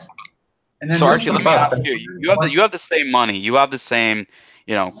 $50. And then so Archie, let me ask you: you have the same money, you have the same,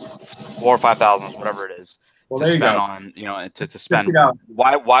 $4,000 or $5,000, whatever it is, to spend on, to spend. $50.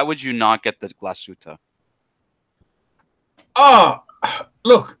 Why would you not get the Glasuta? Oh,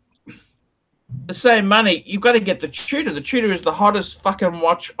 look, the same money. You've got to get the Tudor. The Tudor is the hottest fucking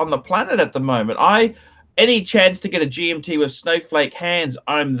watch on the planet at the moment. Any chance to get a GMT with snowflake hands,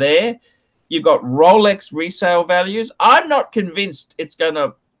 I'm there. You've got Rolex resale values. I'm not convinced it's going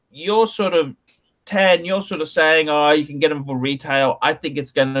to, you're sort of saying, oh, you can get them for retail. I think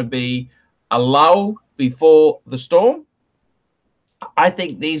it's going to be a lull before the storm. I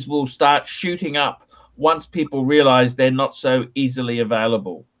think these will start shooting up once people realize they're not so easily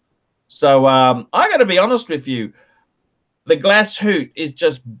available. So I got to be honest with you. The glass hoot is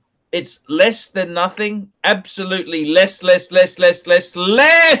just, it's less than nothing. Absolutely less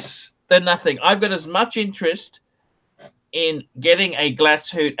than nothing. I've got as much interest in getting a glass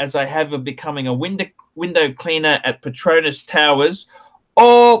hoot as I have of becoming a window cleaner at Petronas Towers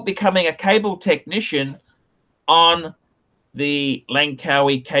or becoming a cable technician on the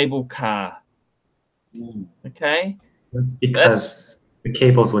Langkawi cable car. Okay? That's because the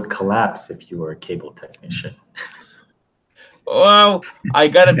cables would collapse if you were a cable technician. Well, I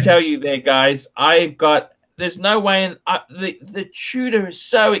got to tell you there, guys, there's no way the Tudor is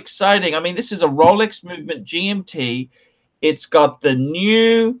so exciting. I mean, this is a Rolex movement GMT. It's got the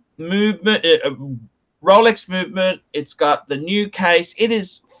new movement, Rolex movement. It's got the new case. It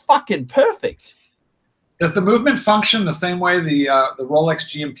is fucking perfect. Does the movement function the same way the Rolex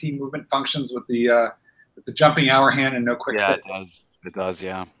GMT movement functions with the jumping hour hand and no quick sit? Yeah, it does. It does,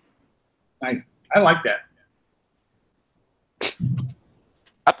 yeah. Nice. I like that.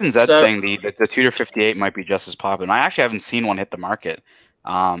 Captain Zed saying the Tudor 58 might be just as popular. And I actually haven't seen one hit the market.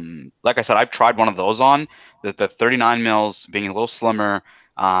 Like I said, I've tried one of those on. The 39 mils being a little slimmer.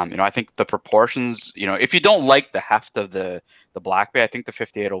 I think the proportions, if you don't like the heft of the Black Bay, I think the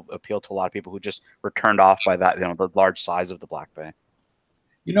 58 will appeal to a lot of people who just were turned off by that, the large size of the Black Bay.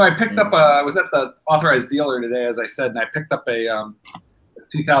 I picked up I was at the authorized dealer today, as I said, and I picked up a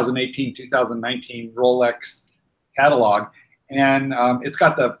 2018-2019 Rolex catalog. And it's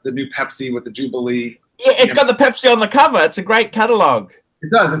got the new Pepsi with the Jubilee. Yeah, it's got the Pepsi on the cover. It's a great catalog. It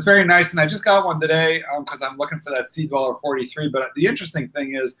does. It's very nice. And I just got one today because I'm looking for that Sea Dweller 43. But the interesting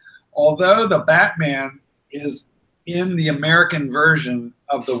thing is, although the Batman is in the American version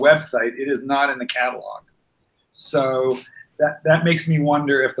of the website, it is not in the catalog. So that makes me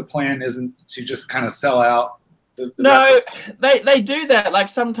wonder if the plan isn't to just kind of sell out. They do that. Like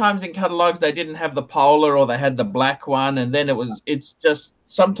sometimes in catalogs they didn't have the polar or they had the black one, and then it's just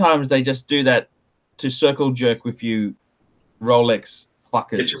sometimes they just do that to circle jerk with you Rolex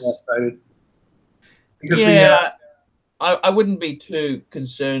fuckers. Get you excited. Because I wouldn't be too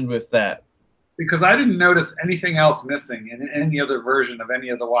concerned with that. Because I didn't notice anything else missing in any other version of any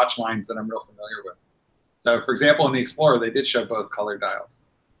of the watch lines that I'm real familiar with. So for example, in the Explorer they did show both color dials.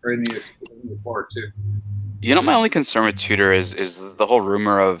 Or in the Explorer too. My only concern with Tudor is the whole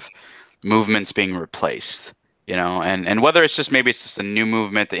rumor of movements being replaced, and whether it's just a new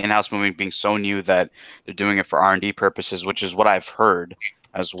movement, the in-house movement being so new that they're doing it for R&D purposes, which is what I've heard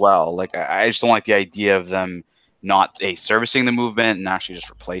as well. Like, I just don't like the idea of them not servicing the movement and actually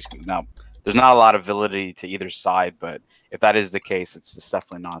just replacing it. Now, there's not a lot of validity to either side, but if that is the case, it's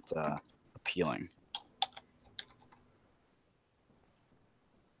definitely not appealing.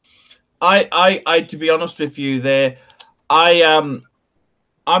 I to be honest with you there, I'm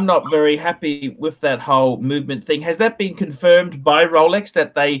not very happy with that whole movement thing. Has that been confirmed by Rolex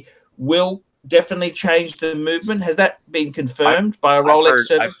that they will definitely change the movement? Has that been confirmed by a Rolex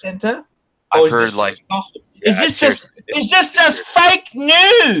service center? I've heard like, is this just fake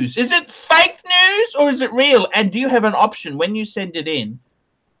news? Is it fake news or is it real? And do you have an option when you send it in?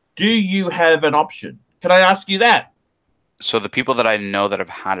 Do you have an option? Can I ask you that? So the people that I know that have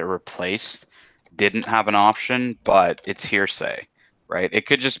had it replaced didn't have an option, but it's hearsay, right? It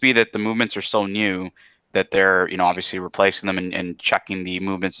could just be that the movements are so new that they're, you know, obviously replacing them and checking the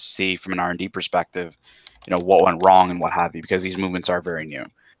movements to see from an R&D perspective, you know, what went wrong and what have you, because these movements are very new.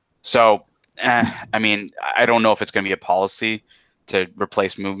 So, I mean, I don't know if it's going to be a policy to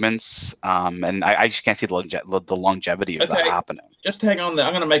replace movements, and I just can't see the longevity of that happening. Just hang on there.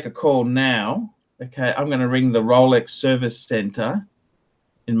 I'm going to make a call now. Okay, I'm going to ring the Rolex service center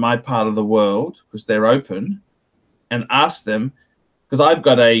in my part of the world because they're open, and ask them, because I've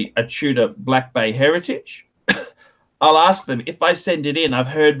got a Tudor Black Bay Heritage. I'll ask them, if I send it in, I've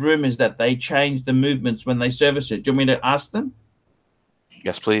heard rumors that they change the movements when they service it. Do you want me to ask them?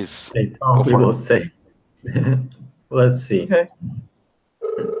 Yes, please. They probably will say. Let's see. Okay.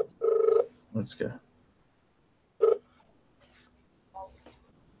 Let's go.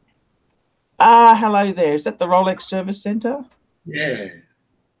 Hello there. Is that the Rolex Service Center?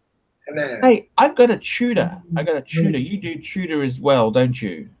 Yes. Hello. Hey, I've got a Tudor. You do Tudor as well, don't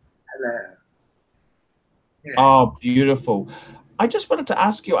you? Hello. Yeah. Oh, beautiful. I just wanted to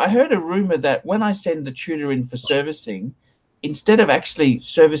ask you, I heard a rumor that when I send the Tudor in for servicing, instead of actually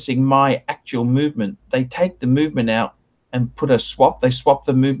servicing my actual movement, they take the movement out and put a swap. They swap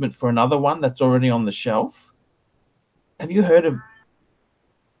the movement for another one that's already on the shelf. Have you heard of...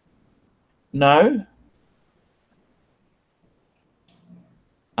 No?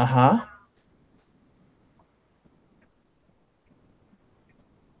 Uh-huh.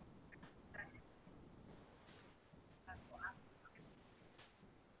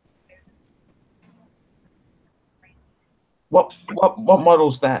 What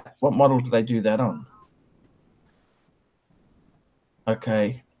model's that? What model do they do that on?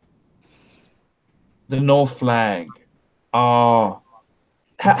 Okay. The North Flag. Oh.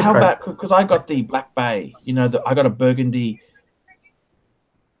 How about, because I got the Black Bay, you know, I got a Burgundy.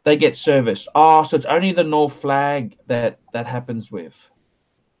 They get serviced. Oh, so it's only the North Flag that happens with.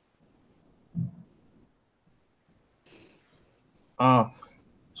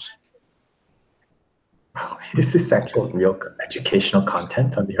 Is this actual real educational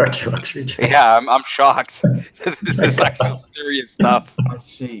content on the ArchieLuxury channel? Yeah, I'm shocked. This is actual serious stuff. I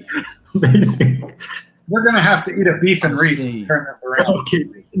see. Amazing. We're gonna have to eat a beef and reef to turn this around. Okay,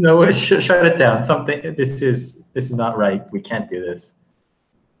 no, shut it down. This is not right. We can't do this.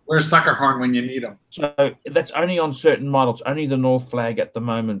 Where's Sucker Horn when you need them? So that's only on certain models. Only the North Flag at the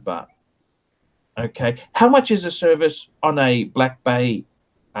moment, but okay. How much is a service on a Black Bay?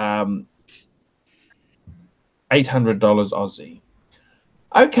 $800 Aussie.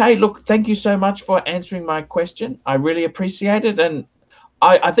 Okay, look, thank you so much for answering my question. I really appreciate it, and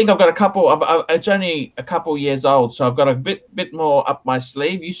I think I've got a couple of. It's only a couple years old, so I've got a bit more up my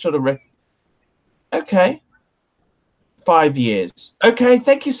sleeve. You sort of, okay, 5 years. Okay,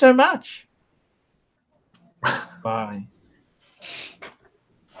 thank you so much. Bye.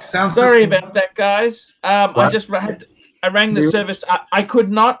 Sounds sorry about that, guys. I just I rang the service. I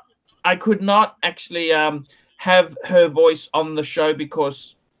could not actually have her voice on the show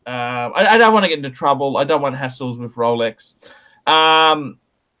because I don't want to get into trouble. I don't want hassles with Rolex. I've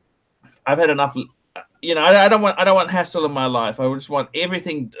had enough. You know, I don't want hassle in my life. I just want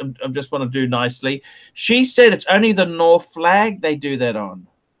everything. I just want to do nicely. She said it's only the North Flag they do that on,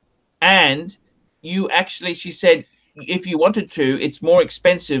 and you actually, she said, if you wanted to, it's more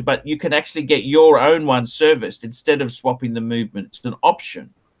expensive, but you can actually get your own one serviced instead of swapping the movement. It's an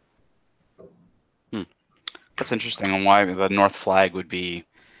option. That's interesting. And why the North Flag would be?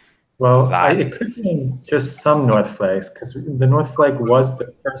 Well, it could be just some North Flags, because the North Flag was the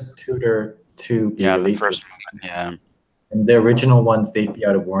first Tudor to be released. The first movement, yeah. And the original ones, they'd be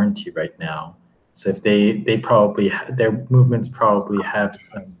out of warranty right now. So if they probably, their movements probably have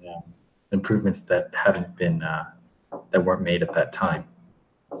some improvements that haven't been, that weren't made at that time.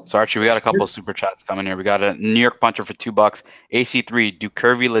 So Archie, we got a couple of super chats coming here. We got a New York Puncher for $2. AC3, do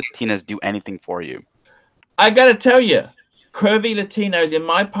curvy Latinas do anything for you? I got to tell you, curvy Latinos, in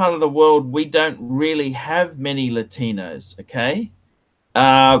my part of the world, we don't really have many Latinos, okay?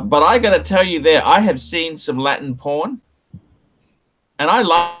 But I got to tell you there, I have seen some Latin porn, and I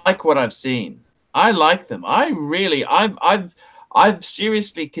like what I've seen. I like them. I've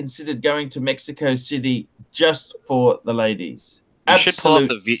seriously considered going to Mexico City just for the ladies. You should pull up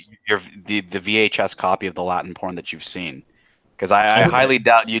the VHS copy of the Latin porn that you've seen. Because I highly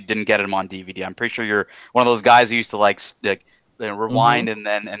doubt you didn't get them on DVD. I'm pretty sure you're one of those guys who used to like rewind and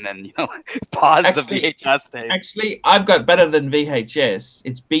then pause the VHS tape. Actually, I've got better than VHS.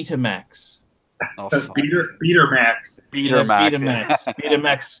 It's Betamax. Oh, Betamax.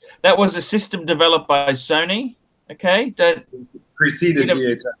 Betamax. That was a system developed by Sony. Okay, Preceded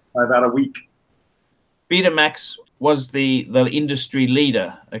VHS by about a week. Betamax was the industry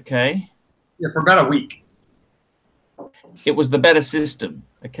leader. Okay. Yeah, for about a week. It was the better system.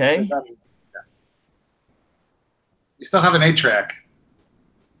 Okay. You still have an 8-track.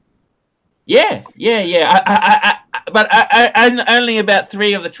 Yeah. But I only about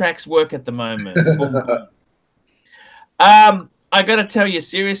 3 of the tracks work at the moment. I got to tell you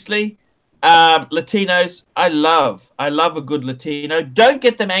seriously, Latinos, I love a good Latino. Don't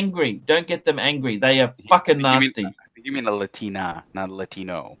get them angry. They are fucking nasty. You mean a Latina, not a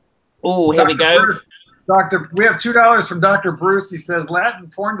Latino. Oh, here we go. Bruce, we have $2 from Dr. Bruce. He says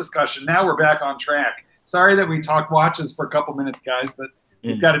Latin porn discussion. Now we're back on track. Sorry that we talked watches for a couple minutes, guys, but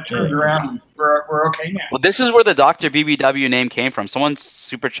we've got it turned around. We're okay now. Well, this is where the Dr. BBW name came from. Someone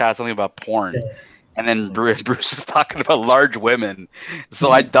super chat something about porn, and then Bruce was talking about large women, so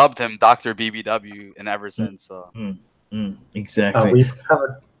I dubbed him Dr. BBW, and ever since. So exactly. We have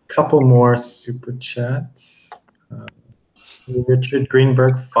a couple more super chats. Richard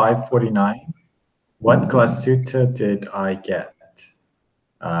Greenberg 549. What glasuta did I get?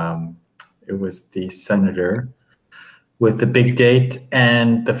 It was the Senator with the big date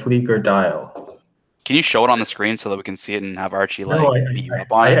and the Flieger dial. Can you show it on the screen so that we can see it and have Archie beat you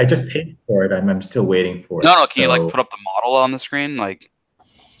up on it? it? I just paid for it. I'm still waiting for it. No, can you put up the model on the screen?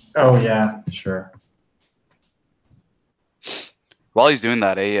 Oh yeah, sure. While he's doing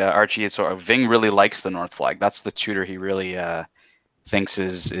that, Archie, Ving really likes the North Flag. That's the tutor he really thinks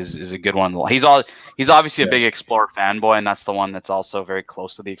is a good one. He's obviously a big Explorer fanboy, and that's the one that's also very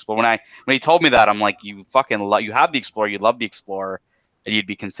close to the Explorer. When he told me that, I'm like, you you have the Explorer, you love the Explorer, and you'd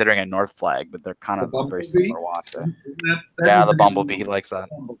be considering a North Flag, but they're kind of very similar watch. Yeah, the Bumblebee, he likes that.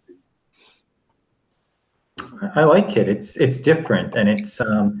 I like it. It's different, and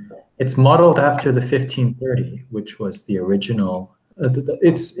it's modeled after the 1530, which was the original.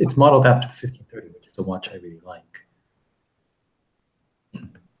 It's modeled after the 1530, which is a watch I really like.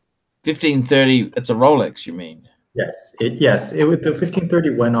 1530. It's a Rolex, you mean? Yes. The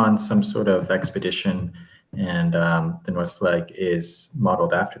 1530 went on some sort of expedition, and the North Flag is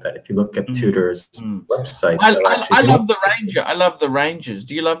modeled after that. If you look at Tudor's website, I love the Ranger. I love the Rangers.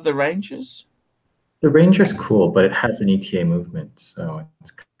 Do you love the Rangers? The Ranger's cool, but it has an ETA movement, so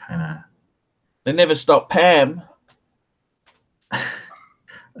it's kind of. They never stop Pam.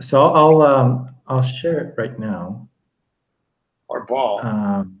 So I'll share it right now. Or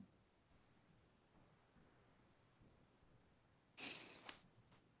ball.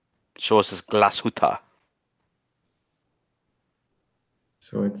 Show us his glasuta.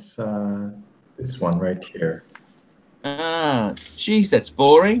 So it's this one right here. Geez, that's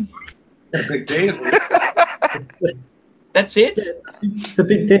boring. A big day. That's it? It's a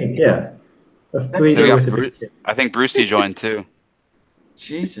big thing, yeah. I think Brucey joined too.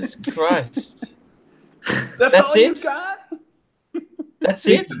 Jesus Christ. That's all it? you got? That's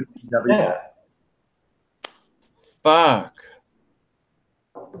it? Yeah. Fuck.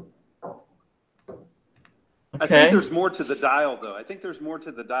 I think there's more to the dial, though. I think there's more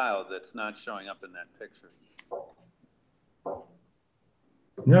to the dial that's not showing up in that picture.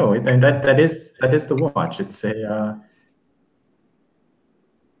 No, and that is the watch. It's a.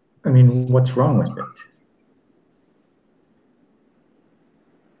 I mean, what's wrong with it?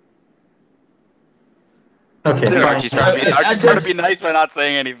 Okay, Archie's trying to be nice by not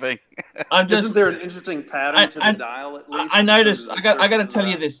saying anything. Isn't there an interesting pattern to the dial at least? I noticed. I got to tell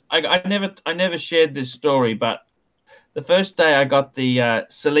you this. I never shared this story, but the first day I got the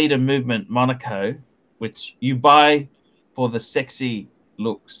Salida Movement Monaco, which you buy for the sexy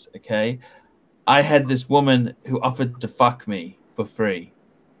looks. Okay, I had this woman who offered to fuck me for free.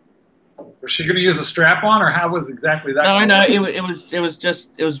 Was she going to use a strap-on, or how was exactly that? No.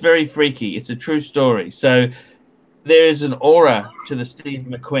 It was very freaky. It's a true story. So there is an aura to the Steve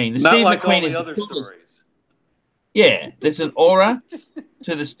McQueen. Not Steve like McQueen all the is other stories. Yeah, there's an aura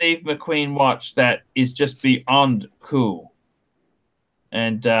to the Steve McQueen watch that is just beyond cool.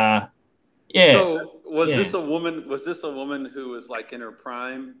 And yeah. So was this a woman? Was this a woman who was like in her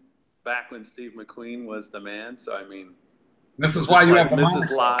prime back when Steve McQueen was the man? So I mean, this is why you have the Mrs.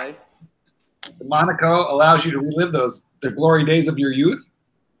 Monaco. Lie. The Monaco allows you to relive the glory days of your youth.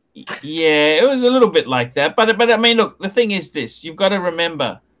 Yeah, it was a little bit like that. But I mean, look, the thing is this. You've got to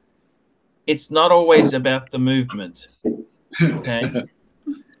remember, it's not always about the movement. Okay?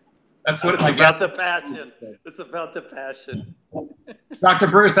 That's what it's about the passion. It's about the passion. Dr.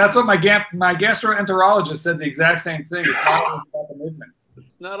 Bruce, that's what my gastroenterologist said. The exact same thing. It's not always about the movement.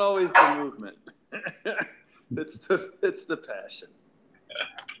 It's not always the movement. it's the passion.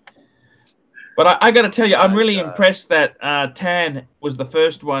 But I got to tell you, I'm really impressed that TAN was the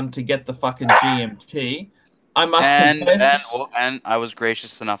first one to get the fucking GMT. I must confess. And I was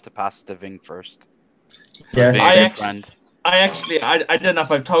gracious enough to pass it to Ving first. Yes, I don't know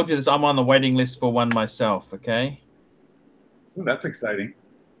if I've told you this. I'm on the waiting list for one myself. Okay. Ooh, that's exciting.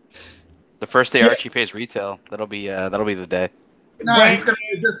 The first day Archie pays retail, that'll be the day. No, he's going to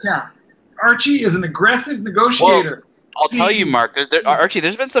get a discount. Archie is an aggressive negotiator. Well, I'll tell you, Mark. Archie,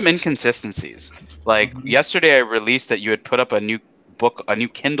 there's been some inconsistencies. Like yesterday, I released that you had put up a new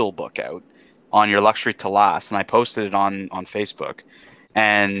Kindle book out on your Luxury to Last, and I posted it on Facebook.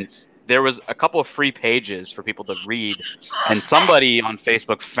 And there was a couple of free pages for people to read, and somebody on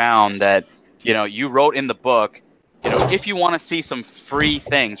Facebook found that you wrote in the book, if you want to see some free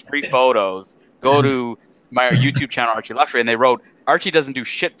things, free photos, go to my YouTube channel, ArchieLuxury, and they wrote, Archie doesn't do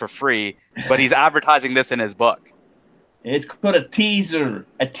shit for free, but he's advertising this in his book. It's called a teaser,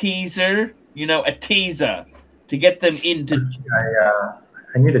 a teaser to get them into.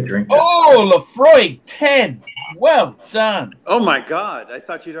 I need a drink. Oh, Lefroy 10. Well done. Oh my God! I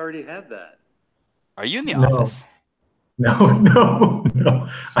thought you'd already had that. Are you in the office? No,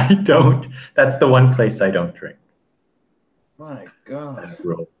 I don't. That's the one place I don't drink. My God.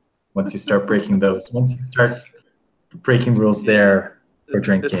 Once you start breaking rules there for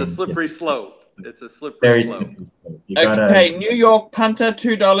drinking. It's a slippery slope. It's a slippery slope. Okay, New York punter,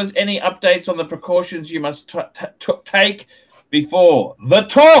 $2. Any updates on the precautions you must take before the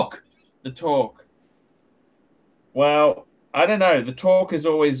talk? The talk. Well, I don't know. The talk is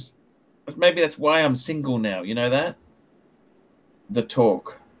always. Maybe that's why I'm single now. You know that. The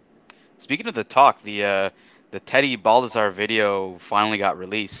talk. Speaking of the talk, the Teddy Baldassar video finally got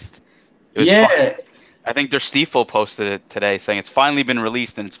released. It was fun. I think their Stiefel posted it today saying it's finally been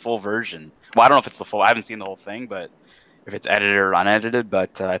released in its full version. Well, I don't know if it's the full. I haven't seen the whole thing, but if it's edited or unedited,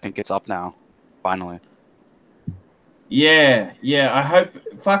 but I think it's up now, finally. Yeah. I hope.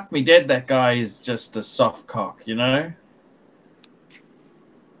 Fuck me dead. That guy is just a soft cock. That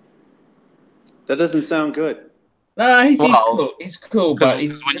doesn't sound good. No, he's cool. He's cool, but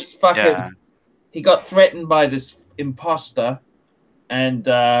he's just fucking. Yeah. He got threatened by this imposter, and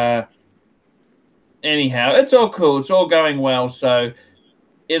anyhow, it's all cool. It's all going well, so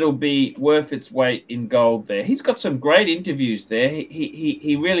it'll be worth its weight in gold there. He's got some great interviews there.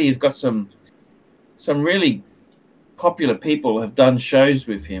 He really has got some really popular people have done shows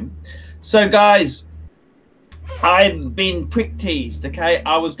with him. So, guys, I've been prick teased, okay?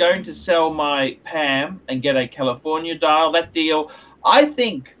 I was going to sell my Pam and get a California dial. That deal, I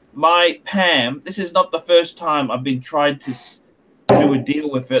think my Pam, this is not the first time I've been tried to do a deal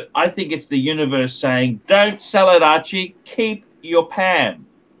with it. I think it's the universe saying, don't sell it, Archie. Keep your Pam.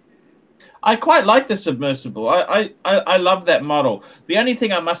 I quite like the submersible. I love that model. The only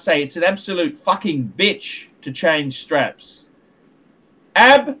thing I must say, it's an absolute fucking bitch to change straps.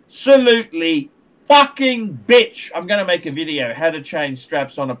 Absolutely fucking bitch. I'm going to make a video how to change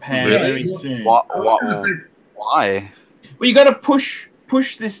straps on a Pam very soon. Why? Well, you got to push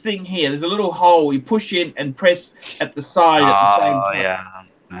this thing here. There's a little hole. You push in and press at the side at the same time. Yeah.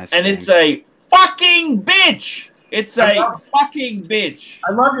 Nice. And it's a fucking bitch. It's a fucking bitch.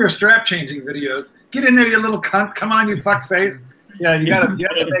 I love your strap changing videos. Get in there, you little cunt. Come on, you fuck face. Yeah, you gotta make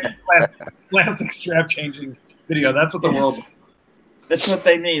a classic strap changing video. That's what the world. That's what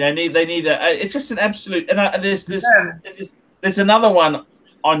they need. They need a. It's just an absolute. And there's another one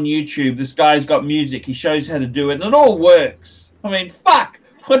on YouTube. This guy's got music. He shows how to do it, and it all works. I mean, fuck.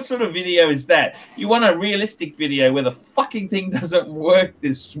 What sort of video is that? You want a realistic video where the fucking thing doesn't work.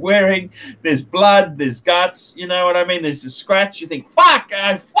 There's swearing, there's blood, there's guts. You know what I mean? There's a scratch. You think, fuck,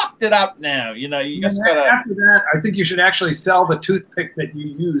 I fucked it up now. You just gotta. After that, I think you should actually sell the toothpick that you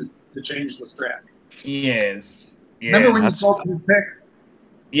used to change the strap. Yes. Remember when you sold toothpicks?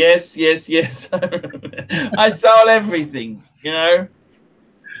 Yes. I sold everything. You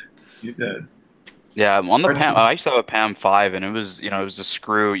did. Yeah, on the Pam, I used to have a Pam 5, and it was, it was a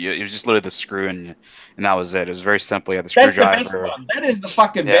screw. It was just literally the screw, and that was it. It was very simple. You had the screwdriver. That's the best one. That is the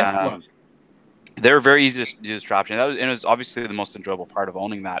fucking best one. They were very easy to do the strap change. And it was obviously the most enjoyable part of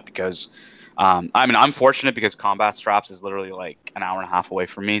owning that because, I'm fortunate because combat straps is literally like an hour and a half away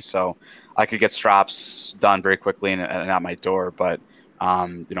from me, so I could get straps done very quickly and at my door. But,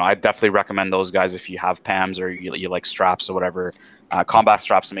 I definitely recommend those guys if you have Pams or you like straps or whatever. Combat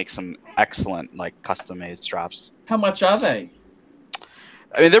straps make some excellent custom-made straps. How much are they?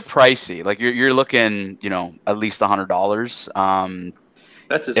 I mean, they're pricey. Like you're looking, at least $100.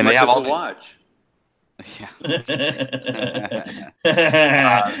 That's as much as a watch. Yeah.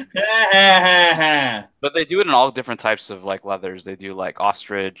 But they do it in all different types of like leathers. They do like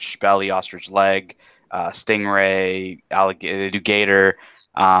ostrich belly, ostrich leg, stingray, alligator. They do gator.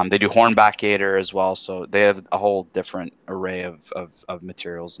 They do hornback gator as well. So they have a whole different array of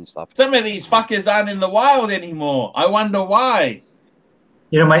materials and stuff. Some of these fuckers aren't in the wild anymore. I wonder why.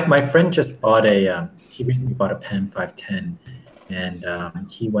 You know, my friend just bought he recently bought a PAN 510, and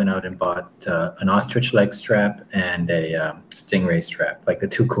he went out and bought an ostrich leg strap and a stingray strap, like the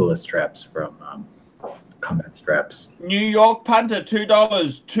two coolest straps from Combat Straps. New York punter,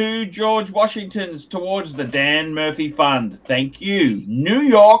 $2. 2 George Washingtons towards the Dan Murphy Fund. Thank you. New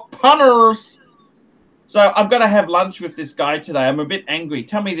York punters. So I've got to have lunch with this guy today. I'm a bit angry.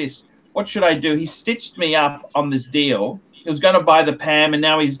 Tell me this. What should I do? He stitched me up on this deal. He was going to buy the PAM, and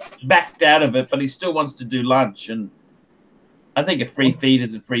now he's backed out of it, but he still wants to do lunch. And I think a free feed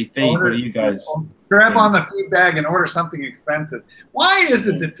is a free feed. What do you guys? Grab on the feed bag and order something expensive. Why is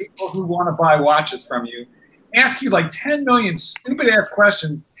it that people who want to buy watches from you ask you like 10 million stupid-ass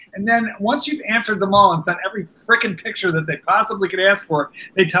questions, and then once you've answered them all and sent every frickin' picture that they possibly could ask for,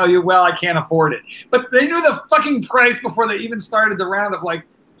 they tell you, well, I can't afford it. But they knew the fucking price before they even started the round of like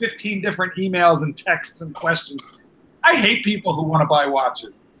 15 different emails and texts and questions. I hate people who want to buy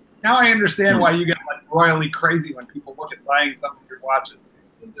watches. Now I understand why you get like royally crazy when people look at buying some of your watches.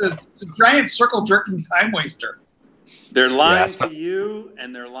 It's a giant circle jerking time waster. They're lying to you,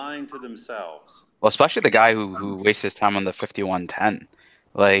 and they're lying to themselves. Well, especially the guy who wastes his time on the 5110.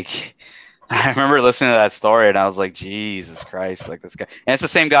 Like, I remember listening to that story, and I was like, Jesus Christ, like this guy. And it's the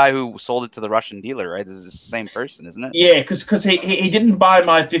same guy who sold it to the Russian dealer, right? This is the same person, isn't it? Yeah, because he didn't buy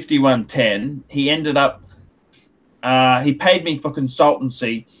my 5110. He ended up, he paid me for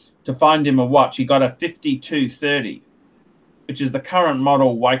consultancy to find him a watch. He got a 5230, which is the current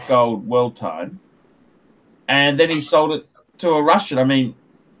model white gold world time. And then he sold it to a Russian. I mean,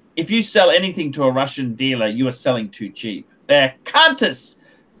 if you sell anything to a Russian dealer, you are selling too cheap. They're cunts.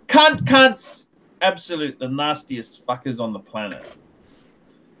 Cunts. Absolute the nastiest fuckers on the planet.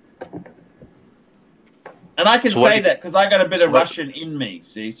 And I can say that because I got a bit of Russian in me,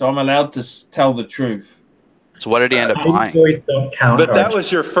 see? So I'm allowed to tell the truth. So what did he end up buying? Don't count, but that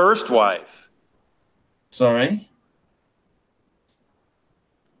was your first wife. Sorry?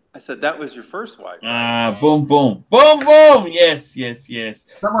 I said that was your first wife. Right? Boom, boom. Boom, boom. Yes, yes, yes.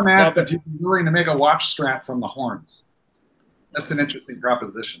 Someone asked if you'd be willing to make a watch strap from the horns. That's an interesting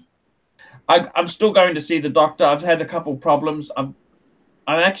proposition. I'm still going to see the doctor. I've had a couple problems. I'm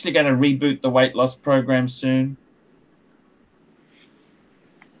actually going to reboot the weight loss program soon.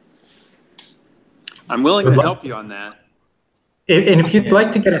 I'm willing to help you on that. And if you'd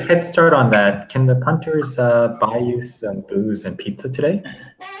like to get a head start on that, can the punters buy you some booze and pizza today?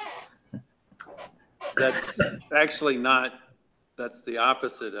 That's actually not. That's the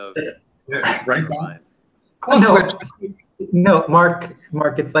opposite of right. No, Mark.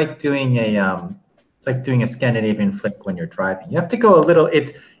 It's like doing a Scandinavian flick when you're driving. You have to go a little.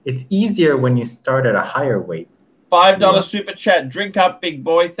 It's easier when you start at a higher weight. $5 super chat. Drink up, big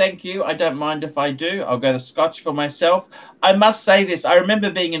boy. Thank you. I don't mind if I do. I'll get a scotch for myself. I must say this. I remember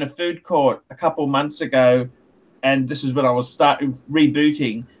being in a food court a couple months ago, and this is when I was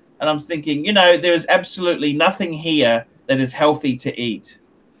rebooting, and I was thinking, you know, there is absolutely nothing here that is healthy to eat.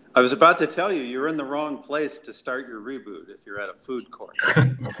 I was about to tell you, you're in the wrong place to start your reboot if you're at a food court.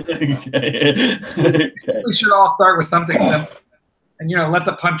 We should all start with something simple. And, you know, let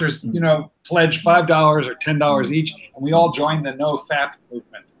the punters, you know, pledge $5 or $10 each, and we all join the no fap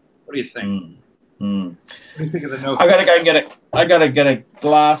movement. What do you think? What do you think of the no fap? I gotta go and get a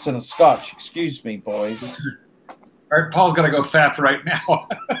glass and a scotch. Excuse me, boys. All right, Paul's gotta go fap right now.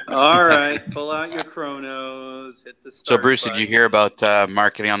 All right, pull out your chronos, hit the start So Bruce, button. did you hear about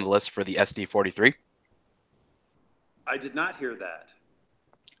Mark getting on the list for the SD43? I did not hear that.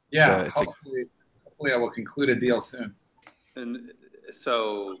 Yeah, hopefully I will conclude a deal soon. And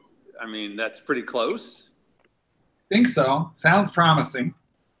so, I mean, that's pretty close. Think so. Sounds promising.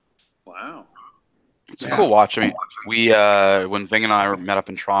 Wow. It's a cool watch. I mean, we when Ving and I met up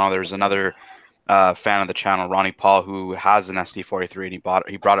in Toronto, there's another fan of the channel, Ronnie Paul, who has an SD43, and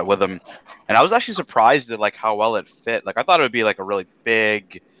he brought it with him. And I was actually surprised at like how well it fit. Like I thought it would be like a really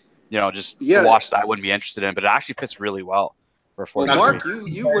big, you know, just a watch that I wouldn't be interested in, but it actually fits really well. Well, Mark,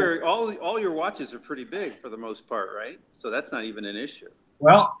 you wear all your watches are pretty big for the most part, right? So that's not even an issue.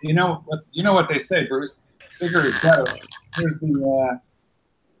 Well, you know what they say, Bruce. Bigger is better.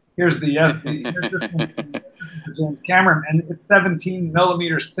 Here's the James Cameron, and it's 17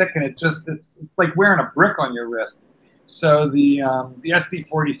 millimeters thick, and it's like wearing a brick on your wrist. So the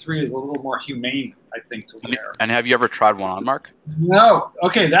SD43 is a little more humane, I think, to wear. And have you ever tried one on, Mark? No.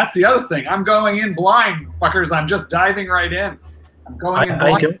 Okay, that's the other thing. I'm going in blind, fuckers. I'm just diving right in. I'm going in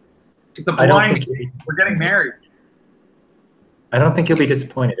blind. It's a blind. We're getting married. I don't think you'll be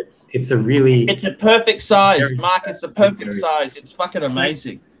disappointed. It's a perfect size, Mark. It's the perfect size. It's fucking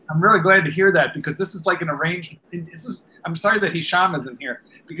amazing. I'm really glad to hear that, because this is like an arranged. I'm sorry that Hisham isn't here,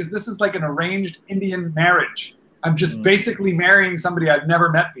 because this is like an arranged Indian marriage. I'm just basically marrying somebody I've never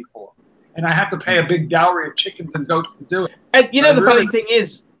met before, and I have to pay a big dowry of chickens and goats to do it. And you know, the funny thing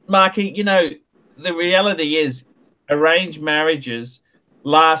is, Marky, you know, the reality is arranged marriages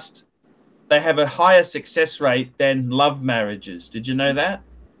last. They have a higher success rate than love marriages. Did you know that?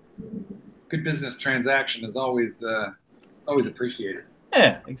 Good business transaction is always appreciated.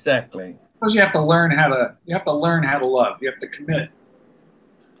 Yeah, exactly. I suppose you have to learn how to love. You have to commit.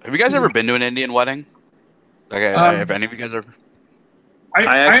 Have you guys ever been to an Indian wedding? Like, have any of you guys ever?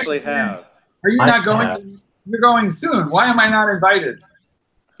 I actually have. Are you not going? You're going soon. Why am I not invited?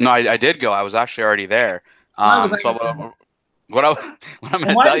 No, I did go. I was actually already there. What I'm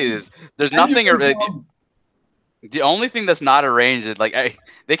going to tell you is there's nothing. The only thing that's not arranged is like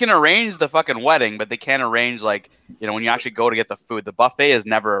they can arrange the fucking wedding, but they can't arrange, like, you know, when you actually go to get the food. The buffet is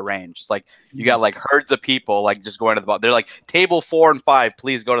never arranged. It's like you got like herds of people like just going to the buffet. They're like table 4 and 5,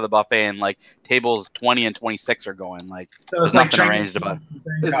 please go to the buffet, and like tables 20 and 26 are going. Like so there's like nothing arranged about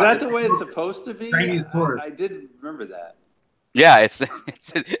it. Is that the way it's supposed to be? Chinese tourists. I did remember that. Yeah, it's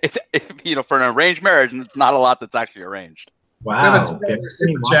you know, for an arranged marriage, and it's not a lot that's actually arranged. Wow.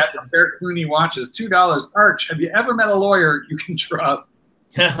 Super chat from Bear Clooney watches $2. Arch, have you ever met a lawyer you can trust?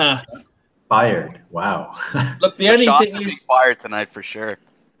 Fired. Wow. Look, the only thing is fired tonight for sure.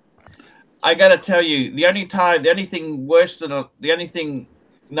 I got to tell you, the only thing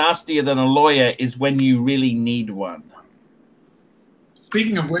nastier than a lawyer is when you really need one.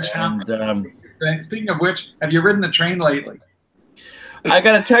 Speaking of which, have you ridden the train lately? I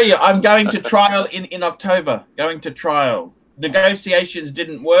got to tell you, I'm going to trial in October. Going to trial. Negotiations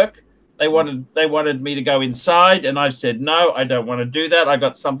didn't work. They wanted me to go inside, and I said no, I don't want to do that. I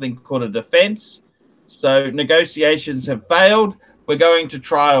got something called a defense. So negotiations have failed. We're going to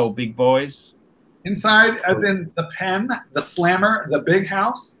trial, big boys. Inside, as in the pen, the slammer, the big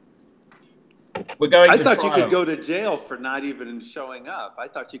house. We're going. I thought you could go to jail for not even showing up. I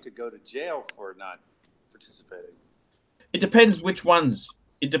thought you could go to jail for not participating. It depends which ones.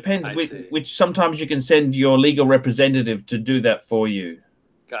 It depends which. Sometimes you can send your legal representative to do that for you.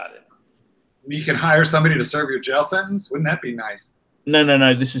 Got it. You can hire somebody to serve your jail sentence. Wouldn't that be nice?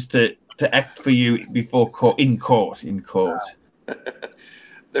 No. This is to act for you before court. In court.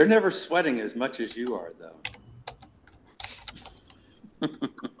 They're never sweating as much as you are, though.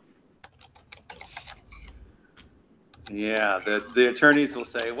 Yeah, the attorneys will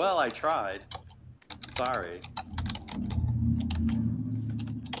say, "Well, I tried. Sorry."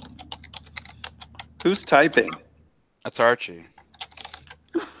 Who's typing? That's Archie.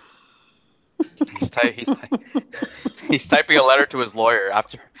 He's typing a letter to his lawyer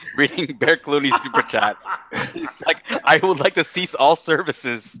after reading Bear Clooney's super chat. He's like, "I would like to cease all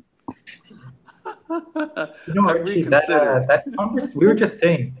services." You know, Archie, that conversation, we were just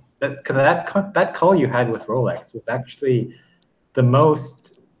saying that call you had with Rolex was actually the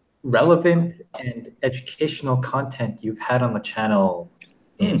most relevant and educational content you've had on the channel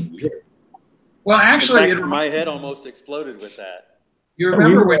in years. Well, actually, in fact, my head almost exploded with that. You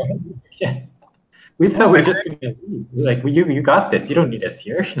remember we thought we were just going to leave. Like, you got this. You don't need us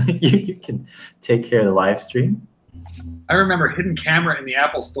here. you can take care of the live stream. I remember hidden camera in the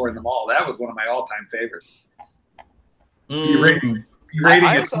Apple store in the mall. That was one of my all-time favorites.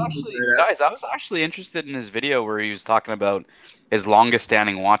 I was actually interested in his video where he was talking about his longest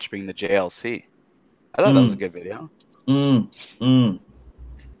standing watch being the JLC. I thought that was a good video.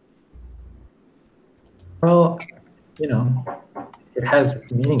 Well, you know, it has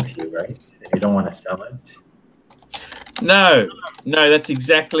meaning to you, right? You don't want to sell it. No, that's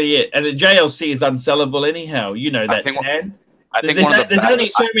exactly it. And the JLC is unsellable anyhow. You know that, Tan. There's only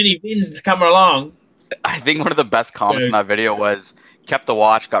so many VINs to come along. I think one of the best comments in that video was, "Kept the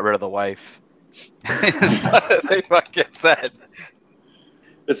watch, got rid of the wife." They fucking said.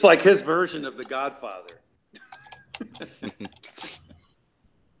 It's like his version of The Godfather.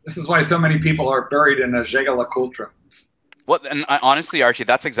 This is why so many people are buried in a JEWELLERY. Well, and honestly, Archie,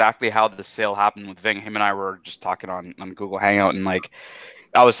 that's exactly how the sale happened with Ving. Him and I were just talking on Google Hangout, and like,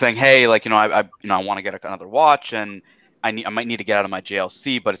 I was saying, hey, like, I want to get another watch, and I might need to get out of my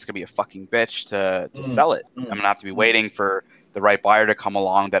JLC, but it's gonna be a fucking bitch to sell it. I'm gonna have to be waiting for the right buyer to come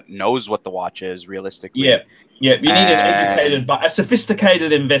along that knows what the watch is realistically. Yeah, yeah. You need an educated, a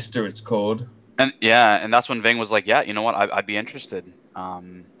sophisticated investor. It's called. And and that's when Ving was like, "Yeah, you know what? I'd be interested."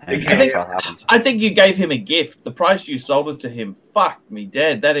 And that's how it happens. I think you gave him a gift. The price you sold it to him, fuck me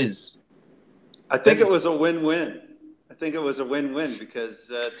dead. That is. I think it was a win-win. I think it was a win-win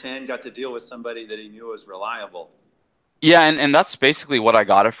because Tan got to deal with somebody that he knew was reliable. Yeah, and that's basically what I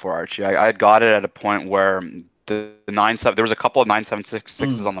got it for, Archie. I got it at a point where the 9.7, there was a couple of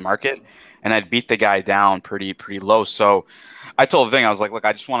 9.766s on the market, and I'd beat the guy down pretty low. So I told Ving, I was like, look,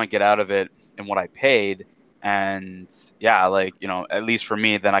 I just want to get out of it in what I paid. And yeah, like, you know, at least for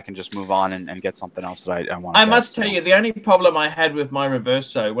me, then I can just move on and get something else that I want to I must tell you, the only problem I had with my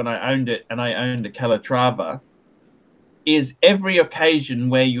Reverso when I owned it, and I owned a Calatrava, is every occasion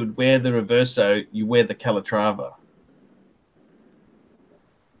where you'd wear the Reverso, you wear the Calatrava.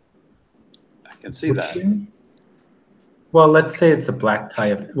 I can see that. Well, let's say it's a black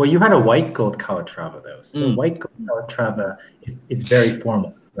tie. Well, you had a white gold Calatrava, though. So white gold Calatrava is very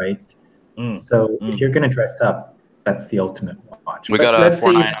formal, right? So if you're going to dress up, that's the ultimate watch. We got a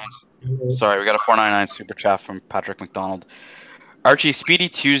 499. Sorry, we got a 499 super chat from Patrick McDonald. Archie, Speedy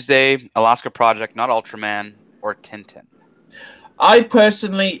Tuesday, Alaska Project, not Ultraman or Tintin. I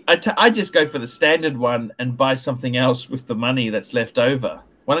personally, I just go for the standard one and buy something else with the money that's left over.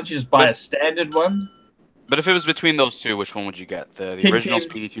 Why don't you just buy a standard one? But if it was between those two, which one would you get? The original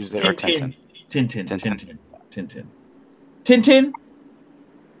Speedy Tuesday or Tintin? Tintin. Tintin.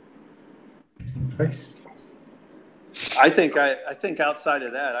 Price. I think outside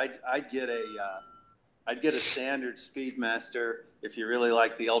of that, I'd get a standard Speedmaster if you really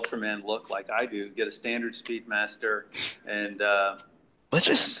like the Ultraman look like I do. Get a standard Speedmaster and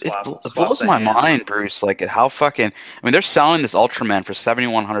it blows my mind, Bruce. Like how fucking. I mean, they're selling this Ultraman for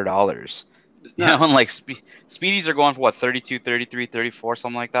 $7,100. You know, and like Speedies are going for what, 32, 33, 34,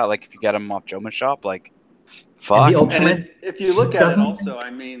 something like that. Like if you get them off Joman Shop, like. Fuck. And if you look at it also, I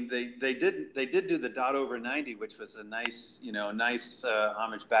mean, they did do the dot over 90, which was a nice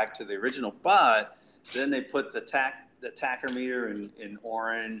homage back to the original. But then they put the tachometer in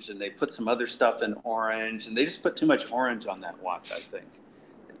orange, and they put some other stuff in orange, and they just put too much orange on that watch. I think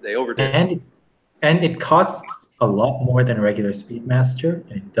they overdid it. And it costs a lot more than a regular Speedmaster,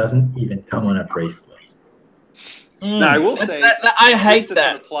 and it doesn't even come on a bracelet. Now, I will say, I hate that. It's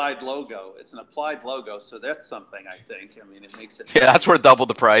an applied logo. It's an applied logo, so that's something, I think. I mean, it makes it. Yeah, nice. That's worth double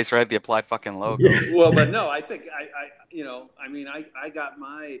the price, right? The applied fucking logo. Well, but no, I think I got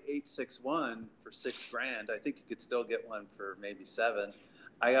my 861 for $6,000. I think you could still get one for maybe $7,000.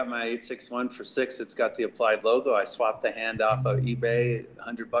 I got my 861 for $6,000. It's got the applied logo. I swapped the hand off of eBay,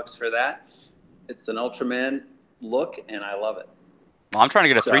 $100 for that. It's an Ultraman look, and I love it. Well, I'm trying to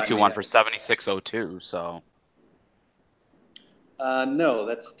get a 321 for $76.02. So. No,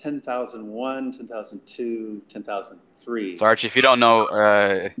 that's 10,001, 10,002, 10,003. So Archie, if you don't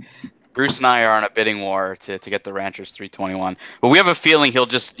know, Bruce and I are on a bidding war to get the Rancher's 321. But we have a feeling he'll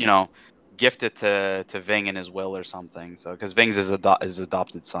just, you know, gift it to Ving in his will or something. So because Ving's his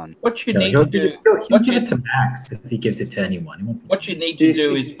adopted son. What you need to do, he'll give it to Max if he gives it to anyone. What you need to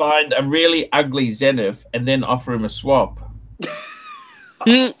do is find a really ugly Zenith and then offer him a swap.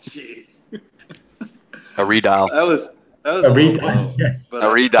 Jeez. A redial. That was a redial. Yeah. A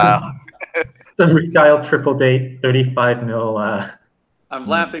redial. The redial triple date 35 mil. I'm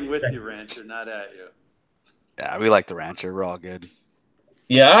laughing with you, Rancher, not at you. Yeah, we like the Rancher. We're all good.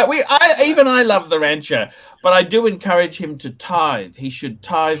 Yeah, I love the Rancher, but I do encourage him to tithe. He should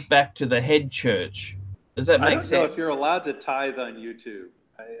tithe back to the head church. Does that make sense? I don't know if you're allowed to tithe on YouTube.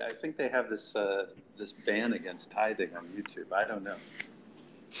 I think they have this ban against tithing on YouTube. I don't know.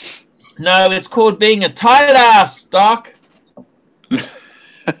 No, it's called being a tired ass, Doc.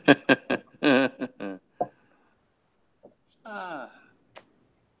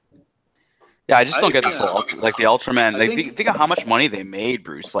 Yeah, I just don't get this whole, like the Ultraman. Think of how much money they made,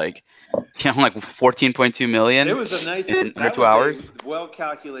 Bruce. Like, you know, like 14.2 million. It was a nice under 2 hours. Well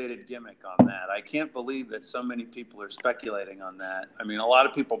calculated gimmick on that. I can't believe that so many people are speculating on that. I mean, a lot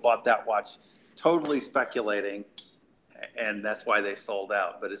of people bought that watch totally speculating, and that's why they sold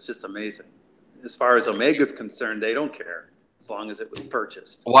out. But it's just amazing. As far as Omega's concerned, they don't care as long as it was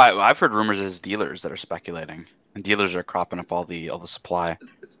purchased. Well, I've heard rumors as dealers that are speculating, and dealers are cropping up all the supply.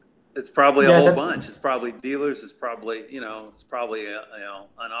 It's probably a whole bunch. It's probably dealers. It's probably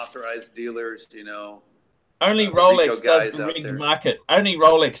unauthorized dealers. Only Rolex does the rigged market. Only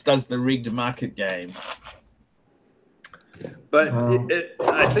Rolex does the rigged market game. But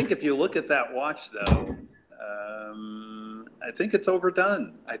I think if you look at that watch, though, I think it's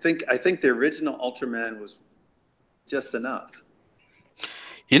overdone. I think the original Ultraman was just enough.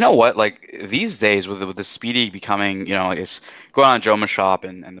 You know what? Like these days, with the Speedy becoming, you know, it's going on Joma Shop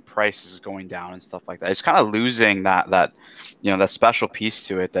and the price is going down and stuff like that. It's kind of losing that you know, that special piece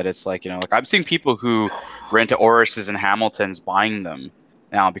to it. That it's like, you know, like I'm seeing people who rent Orises and Hamiltons buying them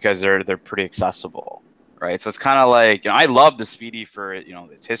now because they're pretty accessible, right? So it's kind of like, you know, I love the Speedy for, you know,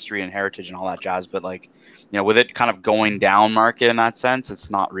 its history and heritage and all that jazz, but like, you know, with it kind of going down market in that sense,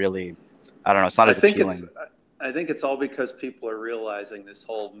 it's not really, I don't know, it's not as appealing. I think it's all because people are realizing this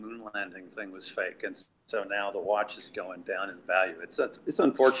whole moon landing thing was fake, and so now the watch is going down in value. It's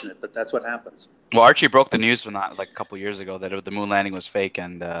unfortunate, but that's what happens. Well, Archie broke the news from that like a couple years ago that the moon landing was fake,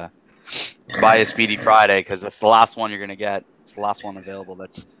 and buy a Speedy Friday because that's the last one you're gonna get. It's the last one available.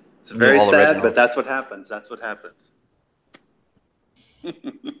 It's very sad, but that's what happens. That's what happens.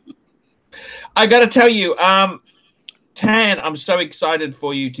 I got to tell you, Tan, I'm so excited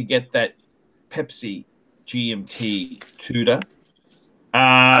for you to get that Pepsi GMT Tudor.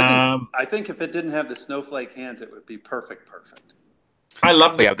 I think if it didn't have the snowflake hands, it would be perfect. I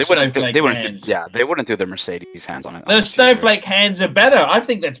love the snowflake hands. They wouldn't do the Mercedes hands on it. The snowflake hands are better. I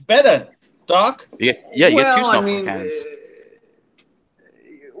think that's better, Doc. Yeah, you get two snowflake hands.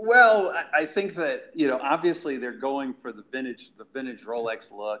 Well, I think that, you know, obviously they're going for the vintage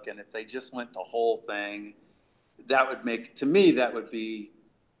Rolex look, and if they just went the whole thing, that would make, to me, that would be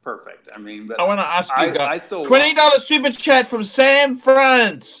perfect. I mean, but I want to ask you guys. I still $20 super chat from Sam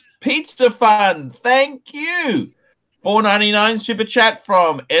France Pizza Fund. Thank you. $4.99 super chat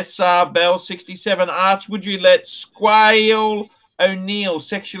from SR Bell 67 Arch. Would you let Squale O'Neill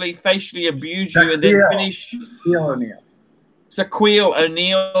sexually, facially abuse you and then finish? Shaquille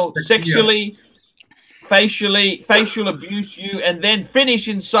O'Neal sexually, facial abuse you and then finish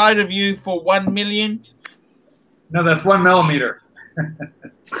inside of you for 1 million? No, that's 1 millimeter.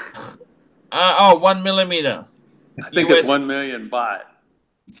 1 millimeter. I think it's 1 million baht.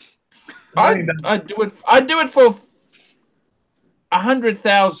 I'd do it for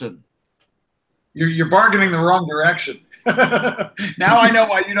 100,000. You're bargaining the wrong direction. Now I know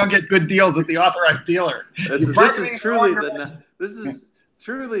why you don't get good deals at the authorized dealer. This is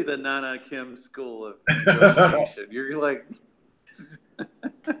truly the Nana Kim school of negotiation. You're like,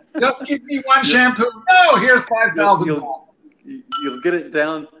 just give me one shampoo. No, here's 5,000. You'll get it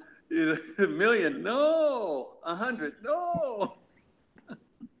down, you know, 1 million. No, 100. No.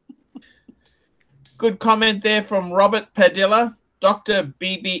 Good comment there from Robert Padilla. Dr.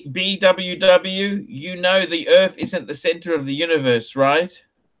 BWW, you know the Earth isn't the center of the universe, right?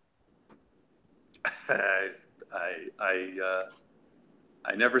 I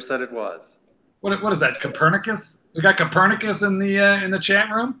never said it was. What is that, Copernicus? We got Copernicus in the chat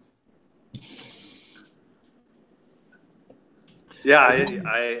room? Yeah,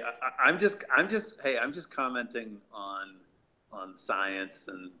 I'm just commenting on science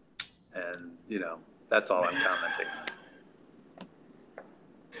and you know, that's all I'm commenting on.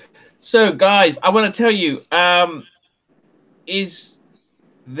 So, guys, I want to tell you, is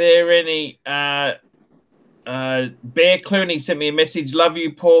there any... Bear Clooney sent me a message. Love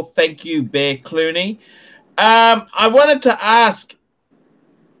you, Paul. Thank you, Bear Clooney. I wanted to ask,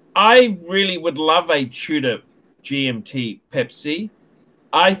 I really would love a Tudor GMT Pepsi.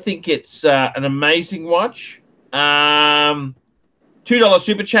 I think it's an amazing watch. $2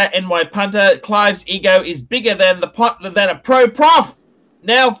 super chat, NY Punter. Clive's ego is bigger than a pro prof.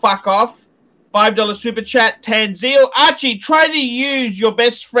 Now fuck off. $5 super chat, Tanzil. Archie, try to use your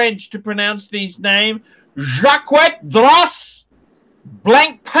best French to pronounce these names. Jacques Dross,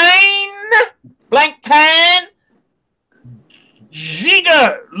 Blancpain,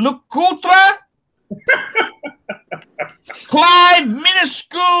 Giga Lecoutre, Clive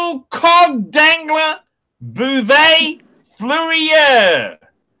Minuscule, Cog Dangler, Bouvet, Fleurier.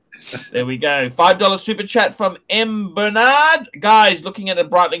 There we go. $5 super chat from M. Bernard. Guys, looking at a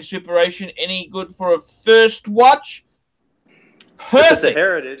Breitling Superation, any good for a first watch? Perfect. It's a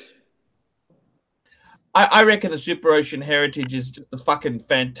heritage. I reckon the Super Ocean Heritage is just a fucking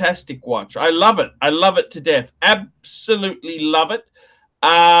fantastic watch. I love it. I love it to death. Absolutely love it.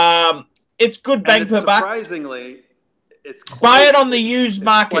 It's good bang per buck. Surprisingly, buy it on the used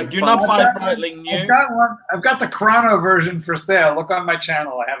market. Do not buy Breitling new. I've got the Chrono version for sale. Look on my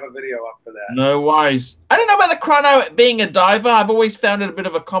channel. I have a video up for that. No worries. I don't know about the Chrono being a diver. I've always found it a bit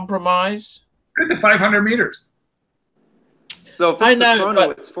of a compromise. Good to 500 meters. So if it's the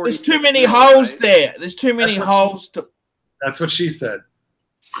Chrono, it's 46 there's too many holes there. There's too many holes to... That's what she said.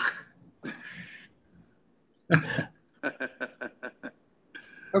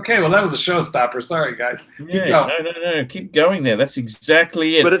 Okay, well that was a showstopper. Sorry, guys. Keep Yeah, going. no, keep going there. That's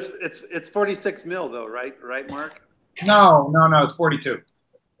exactly it. But it's 46 mil though, right? Right, Mark? No, it's 42.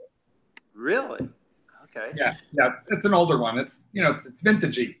 Really? Okay. Yeah, it's an older one. It's it's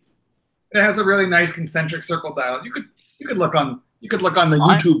vintagey. It has a really nice concentric circle dial. You could look on the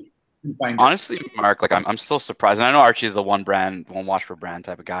YouTube and find it. Honestly, Mark, like I'm still surprised. And I know Archie is the one watch for brand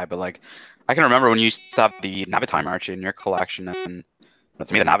type of guy, but like I can remember when you used to have the Navitimer Archie in your collection, and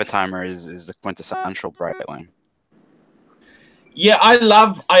to me the Navitimer is the quintessential Breitling. Yeah,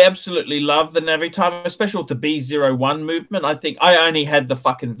 I absolutely love the Navitimer, especially with the B01 movement. I think I only had the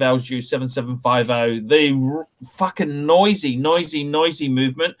fucking Valjoux 7750, the fucking noisy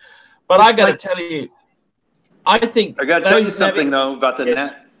movement. But I got to tell you, I think I got to tell you something though about the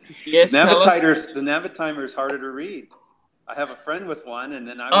Navitimer. The Navitimer is harder to read. I have a friend with one, and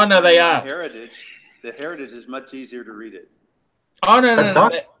then I was they are. Heritage. The Heritage is much easier to read it. Oh no!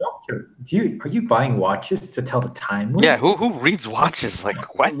 Doctor, are you buying watches to tell the time with? Yeah, who reads watches?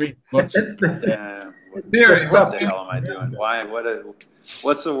 Like what? What the hell am I doing? Why?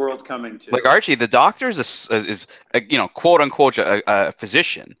 What's the world coming to? Like Archie, the doctor is quote unquote a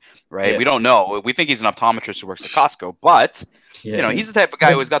physician, right? Yes. We don't know. We think he's an optometrist who works at Costco, but he's the type of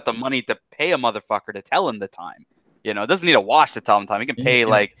guy who's got the money to pay a motherfucker to tell him the time. Doesn't need a watch to tell him time. He can pay he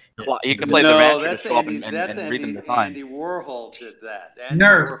can play the man to show up and read him the time. Andy Warhol did that.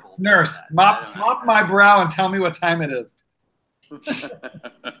 Nurse, mop my brow and tell me what time it is.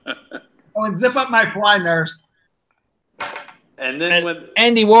 And zip up my fly, nurse. And then when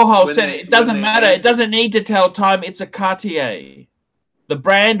Andy Warhol said it doesn't matter. It doesn't need to tell time. It's a Cartier. The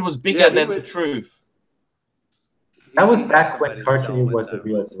brand was bigger than the truth. That was back when Cartier was a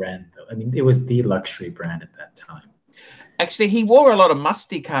real brand, though. I mean, it was the luxury brand at that time. Actually, he wore a lot of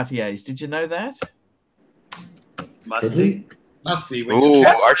musty Cartiers. Did you know that? Musty? Ooh,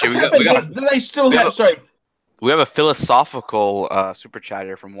 Archie, we got. Do they still have? Sorry. We have a philosophical super chat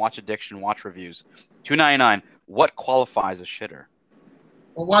here from Watch Addiction Watch Reviews. $2.99. What qualifies a shitter?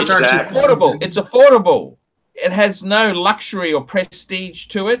 Well, it's affordable. It's affordable. It has no luxury or prestige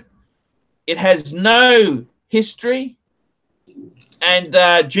to it. It has no history and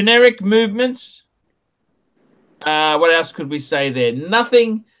generic movements. What else could we say there?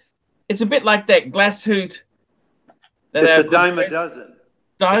 Nothing. It's a bit like that glass hoot. It's a dime a dozen.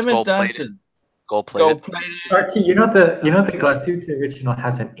 Dime a dozen. Gold plated. Archie, you know the glass hoot original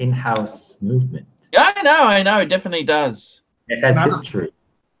has an in-house movement. Yeah, I know. It definitely does. It has history.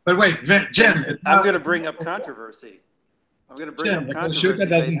 But wait, Jim. I'm going to bring up controversy. Based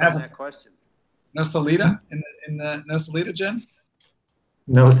doesn't have that question. No Salida in the no Salida, Jim?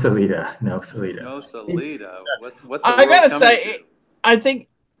 No Salida. What's I gotta say, I think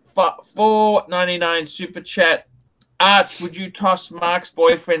for $4.99 super chat, Arch, would you toss Mark's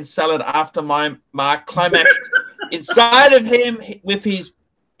boyfriend's salad after Mark climaxed inside of him with his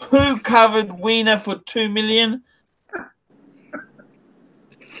poo-covered wiener for $2 million?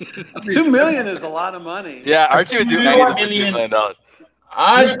 $2 million is a lot of money. Yeah, Archie would do anything for $2 million.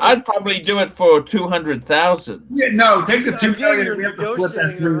 I'd probably do it for 200,000. Yeah, no, take the $2 million. You're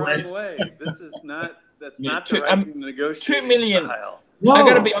negotiating the wrong way. That's not the right negotiation $2 million. style. No. I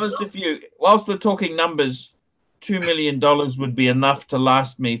got to be honest with you. Whilst we're talking numbers, $2 million would be enough to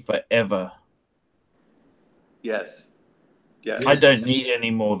last me forever. Yes. I don't need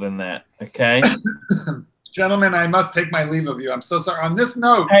any more than that. Okay. Gentlemen, I must take my leave of you. I'm so sorry. On this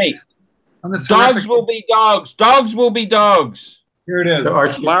note, dogs will be dogs. Dogs will be dogs. Here it is. So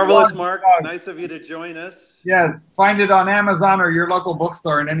Marvelous, Mark. Nice of you to join us. Yes. Find it on Amazon or your local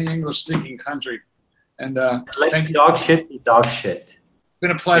bookstore in any English-speaking country. And thank you. Dog shit be dog shit. It's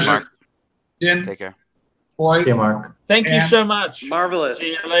been a pleasure. Jen, take care. Boys. See you, Mark. Thank you so much. Marvelous.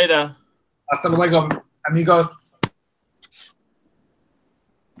 See you later. Hasta luego, amigos.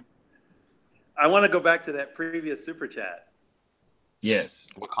 I want to go back to that previous super chat. Yes.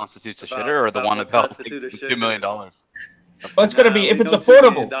 What constitutes a shitter, or the one about $2 million? Well, it's got to be, if it's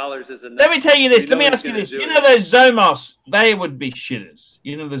affordable. Let me tell you this. Let me ask you this. You know those Zomos? They would be shitters.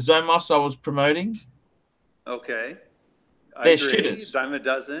 You know the Zomos I was promoting? Okay. They're shitters. Dime a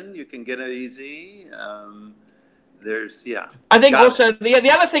dozen. You can get it easy. I think also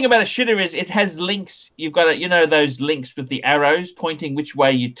the other thing about a shitter is it has links. You've got those links with the arrows pointing which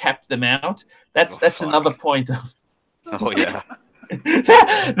way you tap them out. That's another point of. Oh yeah.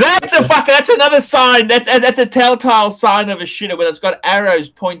 That's another sign. That's a telltale sign of a shitter when it's got arrows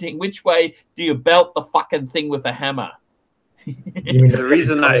pointing which way do you belt the fucking thing with a hammer. The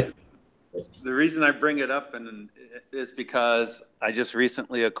reason I bring it up is because I just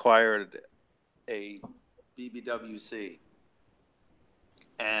recently acquired a BBWC,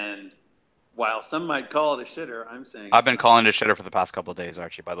 And while some might call it a shitter, I'm saying I've been calling it a shitter for the past couple of days,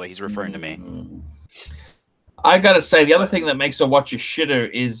 Archie. By the way, he's referring to me. I gotta say, the other thing that makes a watch a shitter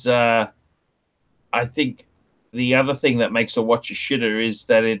is, I think, the other thing that makes a watch a shitter is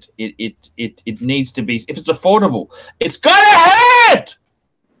that it needs to be, if it's affordable, it's gonna hurt.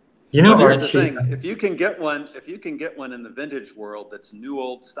 You know, here's Archie, the thing: if you can get one in the vintage world that's new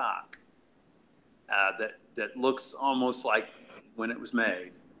old stock, that looks almost like when it was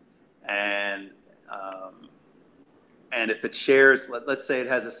made, and if it shares, let's say it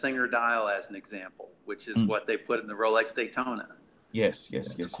has a Singer dial as an example, which is what they put in the Rolex Daytona. Yes.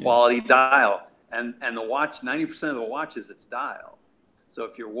 It's a quality dial, and the watch, 90% of the watch is its dial. So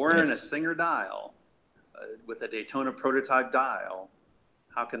if you're wearing a Singer dial with a Daytona prototype dial,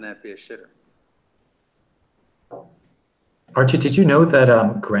 how can that be a shitter? Archie, did you know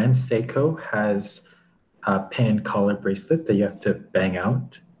that Grand Seiko has a pin and collar bracelet that you have to bang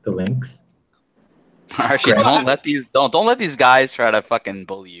out the links? Archie, don't let these guys try to fucking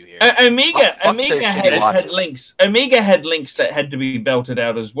bully you here. Omega had links. Omega had links that had to be belted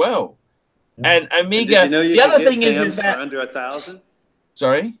out as well. And Omega, the other thing is that for under 1,000.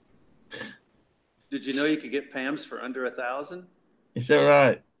 Sorry. Did you know you could get PAMs for under 1,000? Is that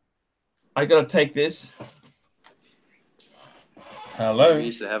right? I gotta take this. Hello. You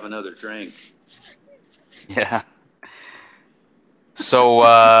used to have another drink. Yeah.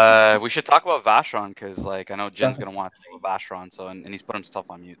 So we should talk about Vacheron, because like I know Jin's gonna want to talk about Vacheron, so and he's put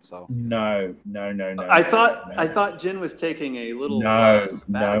himself on mute. So no. I thought Jin was taking a little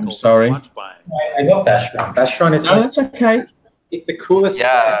I'm sorry. Watch buying. I love Vacheron. Vacheron is that's okay. It's the coolest.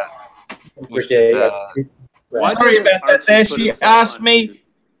 Yeah. Sorry about that. There, she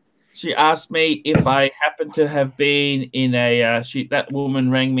asked me if I happened to have been in a. That woman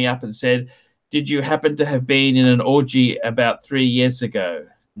rang me up and said, "Did you happen to have been in an orgy about 3 years ago?"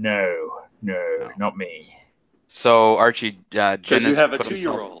 No, not me. So Archie, Jin you have a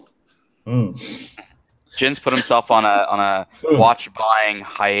 2-year-old. Jin's put himself on a watch buying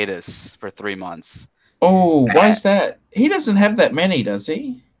hiatus for 3 months. Oh, why is that? He doesn't have that many, does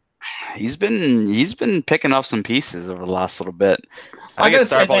he? He's been picking up some pieces over the last little bit. I got to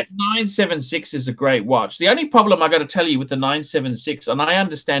say that 976 is a great watch. The only problem I got to tell you with the 976, and I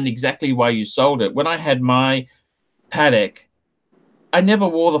understand exactly why you sold it. When I had my Patek, I never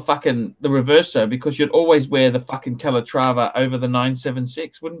wore the Reverso, because you'd always wear the fucking Calatrava over the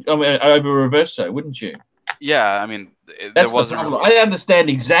 976, over Reverso, wouldn't you? Yeah, I mean, that's the problem. I understand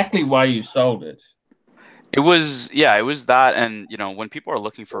exactly why you sold it. It was that, and you know, when people are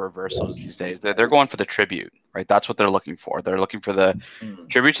looking for reversals these days, they're going for the tribute, right? That's what they're looking for. They're looking for the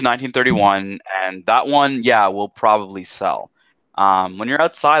tribute to 1931, and that one, will probably sell. When you're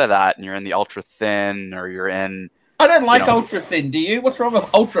outside of that, and you're in the ultra thin, or you're in, I don't like ultra thin. Do you? What's wrong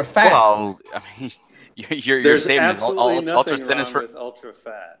with ultra fat? Well, I mean, your statement is ultra thin is for ultra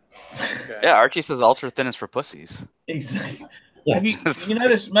fat. Okay. Yeah, Archie says ultra thin is for pussies. Exactly. Have you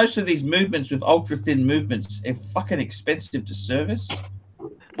noticed most of these movements with ultra thin movements are fucking expensive to service?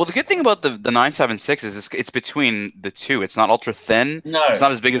 Well, the good thing about the 976 is it's between the two. It's not ultra thin. No, it's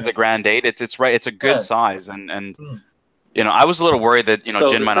not as big as the Grand 8. It's right. It's a good size, and you know, I was a little worried that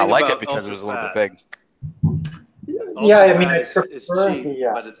Jin might not like it because it was a little bit big. Yeah, I mean, it's cheap,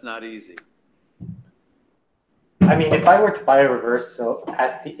 but it's not easy. I mean, if I were to buy a Reverso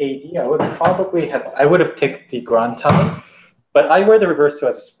at the AD, I would have picked the Grand Time. But I wear the Reverso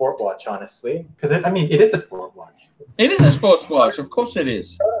as a sport watch, honestly, because it is a sport watch. It is a sports watch, of course it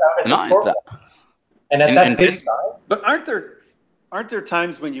is. And at that big size. But aren't there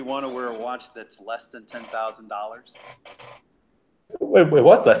times when you want to wear a watch that's less than $10,000? It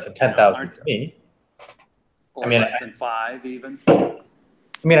was less than 10,000 to me. Or less than 5 even. I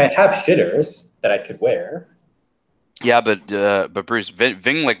mean, I have shitters that I could wear. Yeah, but Bruce,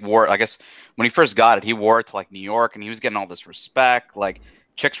 Ving like wore, I guess when he first got it, he wore it to like New York, and he was getting all this respect. Like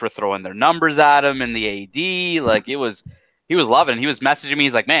chicks were throwing their numbers at him in the AD. Like he was loving it. He was messaging me.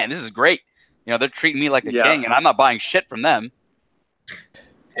 He's like, man, this is great. You know, they're treating me like a king, and I'm not buying shit from them.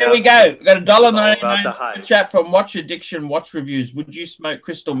 Here we go. We've got $1.99 chat from Watch Addiction Watch Reviews. Would you smoke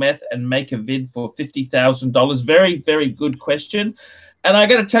crystal meth and make a vid for $50,000? Very, very good question. And I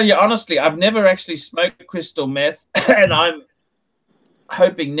got to tell you honestly, I've never actually smoked crystal meth, and I'm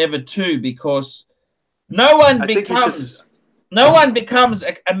hoping never to, because no one becomes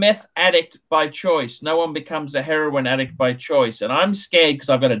a meth addict by choice. No one becomes a heroin addict by choice. And I'm scared because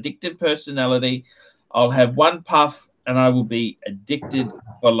I've got addictive personality. I'll have one puff and I will be addicted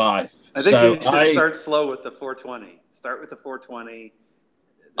for life. I think you should start slow with the 420. Start with the 420.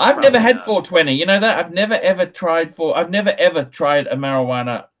 I've never had 420. You know that? I've never ever tried a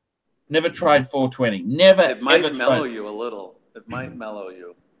marijuana. Never tried 420. Never. It might mellow you a little. It might mellow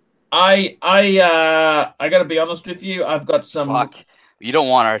you. I gotta be honest with you. I've got some. Fuck. You don't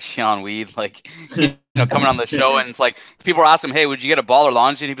want Archie on weed, like, you know, coming on the show, and it's like people ask him, "Hey, would you get a ball or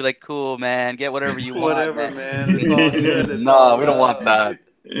launch?" And he'd be like, "Cool, man, get whatever you want." Whatever, man. It's all good. It's No, all we don't want that.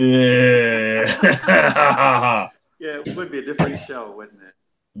 Yeah. Yeah, it would be a different show, wouldn't it?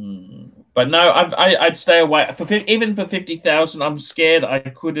 But no, I'd stay away even for 50,000. I'm scared. I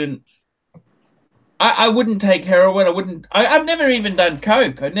couldn't. I wouldn't take heroin. I wouldn't. I've never even done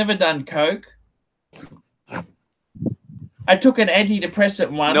coke. I've never done coke. I took an antidepressant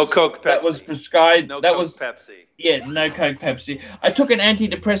once. No Coke, Pepsi. That was prescribed. No that Coke, was Pepsi. Yeah, no Coke, Pepsi. I took an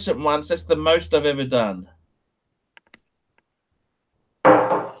antidepressant once. That's the most I've ever done.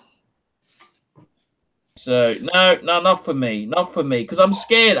 So no, not for me. Not for me. Because I'm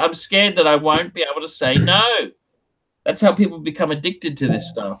scared. I'm scared that I won't be able to say no. That's how people become addicted to this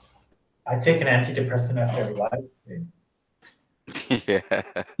stuff. I take an antidepressant after every live stream.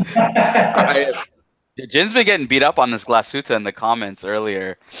 Yeah. Jin's been getting beat up on this Glasuta in the comments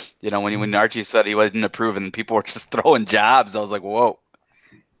earlier. You know, when Archie said he wasn't approve and people were just throwing jabs, I was like, whoa.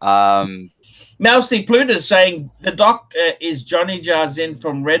 Mousy Pluto's saying the doctor is Johnny Jarzen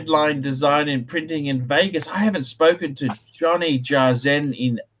from Redline Design and Printing in Vegas. I haven't spoken to Johnny Jarzen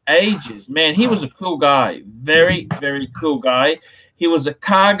in ages. Man, he was a cool guy. Very, very cool guy. He was a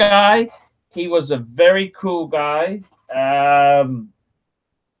car guy. He was a very cool guy.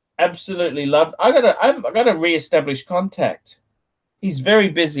 Absolutely loved. I gotta reestablish contact. He's very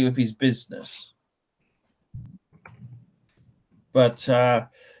busy with his business. But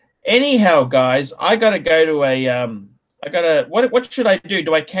anyhow, guys, I gotta go to a what should I do?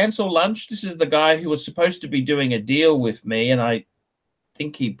 Do I cancel lunch? This is the guy who was supposed to be doing a deal with me, and I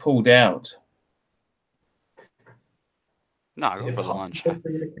think he pulled out. No, go for the lunch.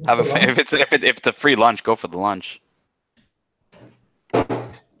 If it's a free lunch, go for the lunch.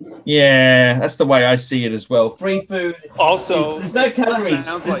 Yeah, that's the way I see it as well. Free food. Also, there's no calories.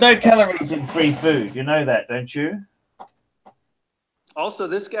 There's no calories in free food. You know that, don't you? Also,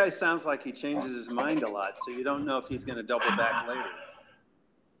 this guy sounds like he changes his mind a lot, so you don't know if he's going to double back later.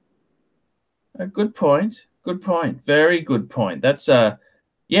 A good point. Good point. Very good point. That's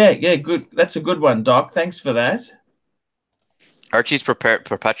yeah, good. That's a good one, Doc. Thanks for that. Archie's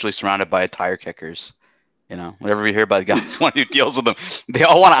perpetually surrounded by tire kickers. You know, whenever we hear about the guys who want to do deals with them, they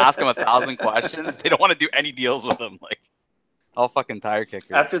all want to ask him 1,000 questions. They don't want to do any deals with him. Like, all fucking tire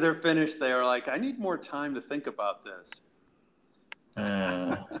kickers. After they're finished, they are like, I need more time to think about this.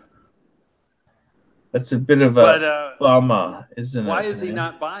 That's a bit of a bummer, isn't it? Why is he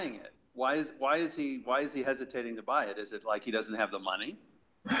not buying it? Why is he hesitating to buy it? Is it like he doesn't have the money?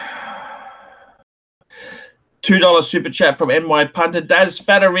 $2 super chat from NY Punter. Does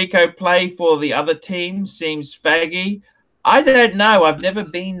Federico play for the other team? Seems faggy. I don't know. I've never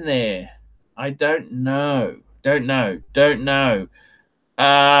been there. I don't know. Don't know.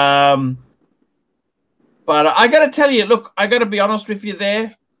 But I got to tell you, look, I got to be honest with you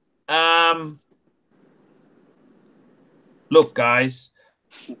there. Look, guys.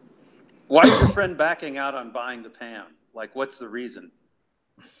 Why is your friend backing out on buying the PAM? Like, what's the reason?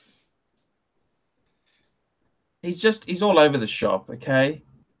 He's all over the shop, okay?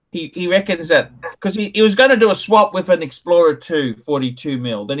 He reckons that because he was going to do a swap with an Explorer 2 42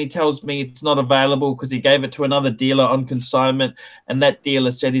 mil. Then he tells me it's not available because he gave it to another dealer on consignment, and that dealer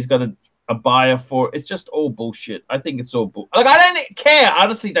said he's got a buyer for it. It's just all bullshit. I think it's all bull. Like, I don't care. I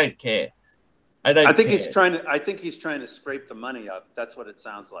honestly don't care. I think he's trying to scrape the money up. That's what it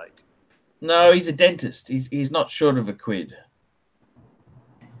sounds like. No, he's a dentist. He's not short of a quid.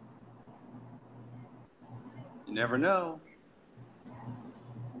 You never know.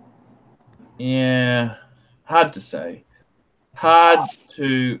 Yeah, hard to say. Hard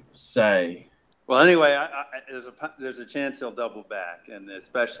to say. Well, anyway, there's a chance he'll double back, and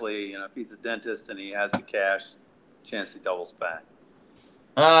especially if he's a dentist and he has the cash, chance he doubles back.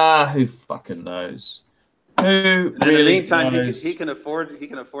 Who fucking knows? Who in really the meantime, knows? he can afford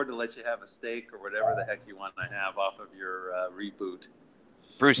to let you have a steak or whatever the heck you want to have off of your reboot.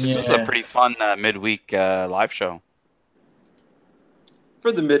 Bruce, this was a pretty fun midweek live show.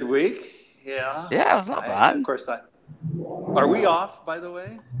 For the midweek, yeah. Yeah, it was not bad. Of course, are we off, by the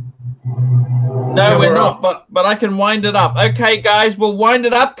way? No, we're not, but I can wind it up. Okay, guys, we'll wind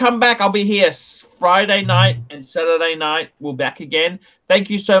it up. Come back. I'll be here Friday night and Saturday night. We'll back again.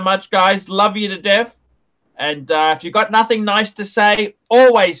 Thank you so much, guys. Love you to death. And if you've got nothing nice to say,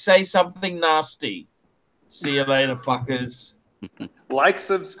 always say something nasty. See you later, fuckers. Like,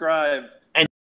 subscribe.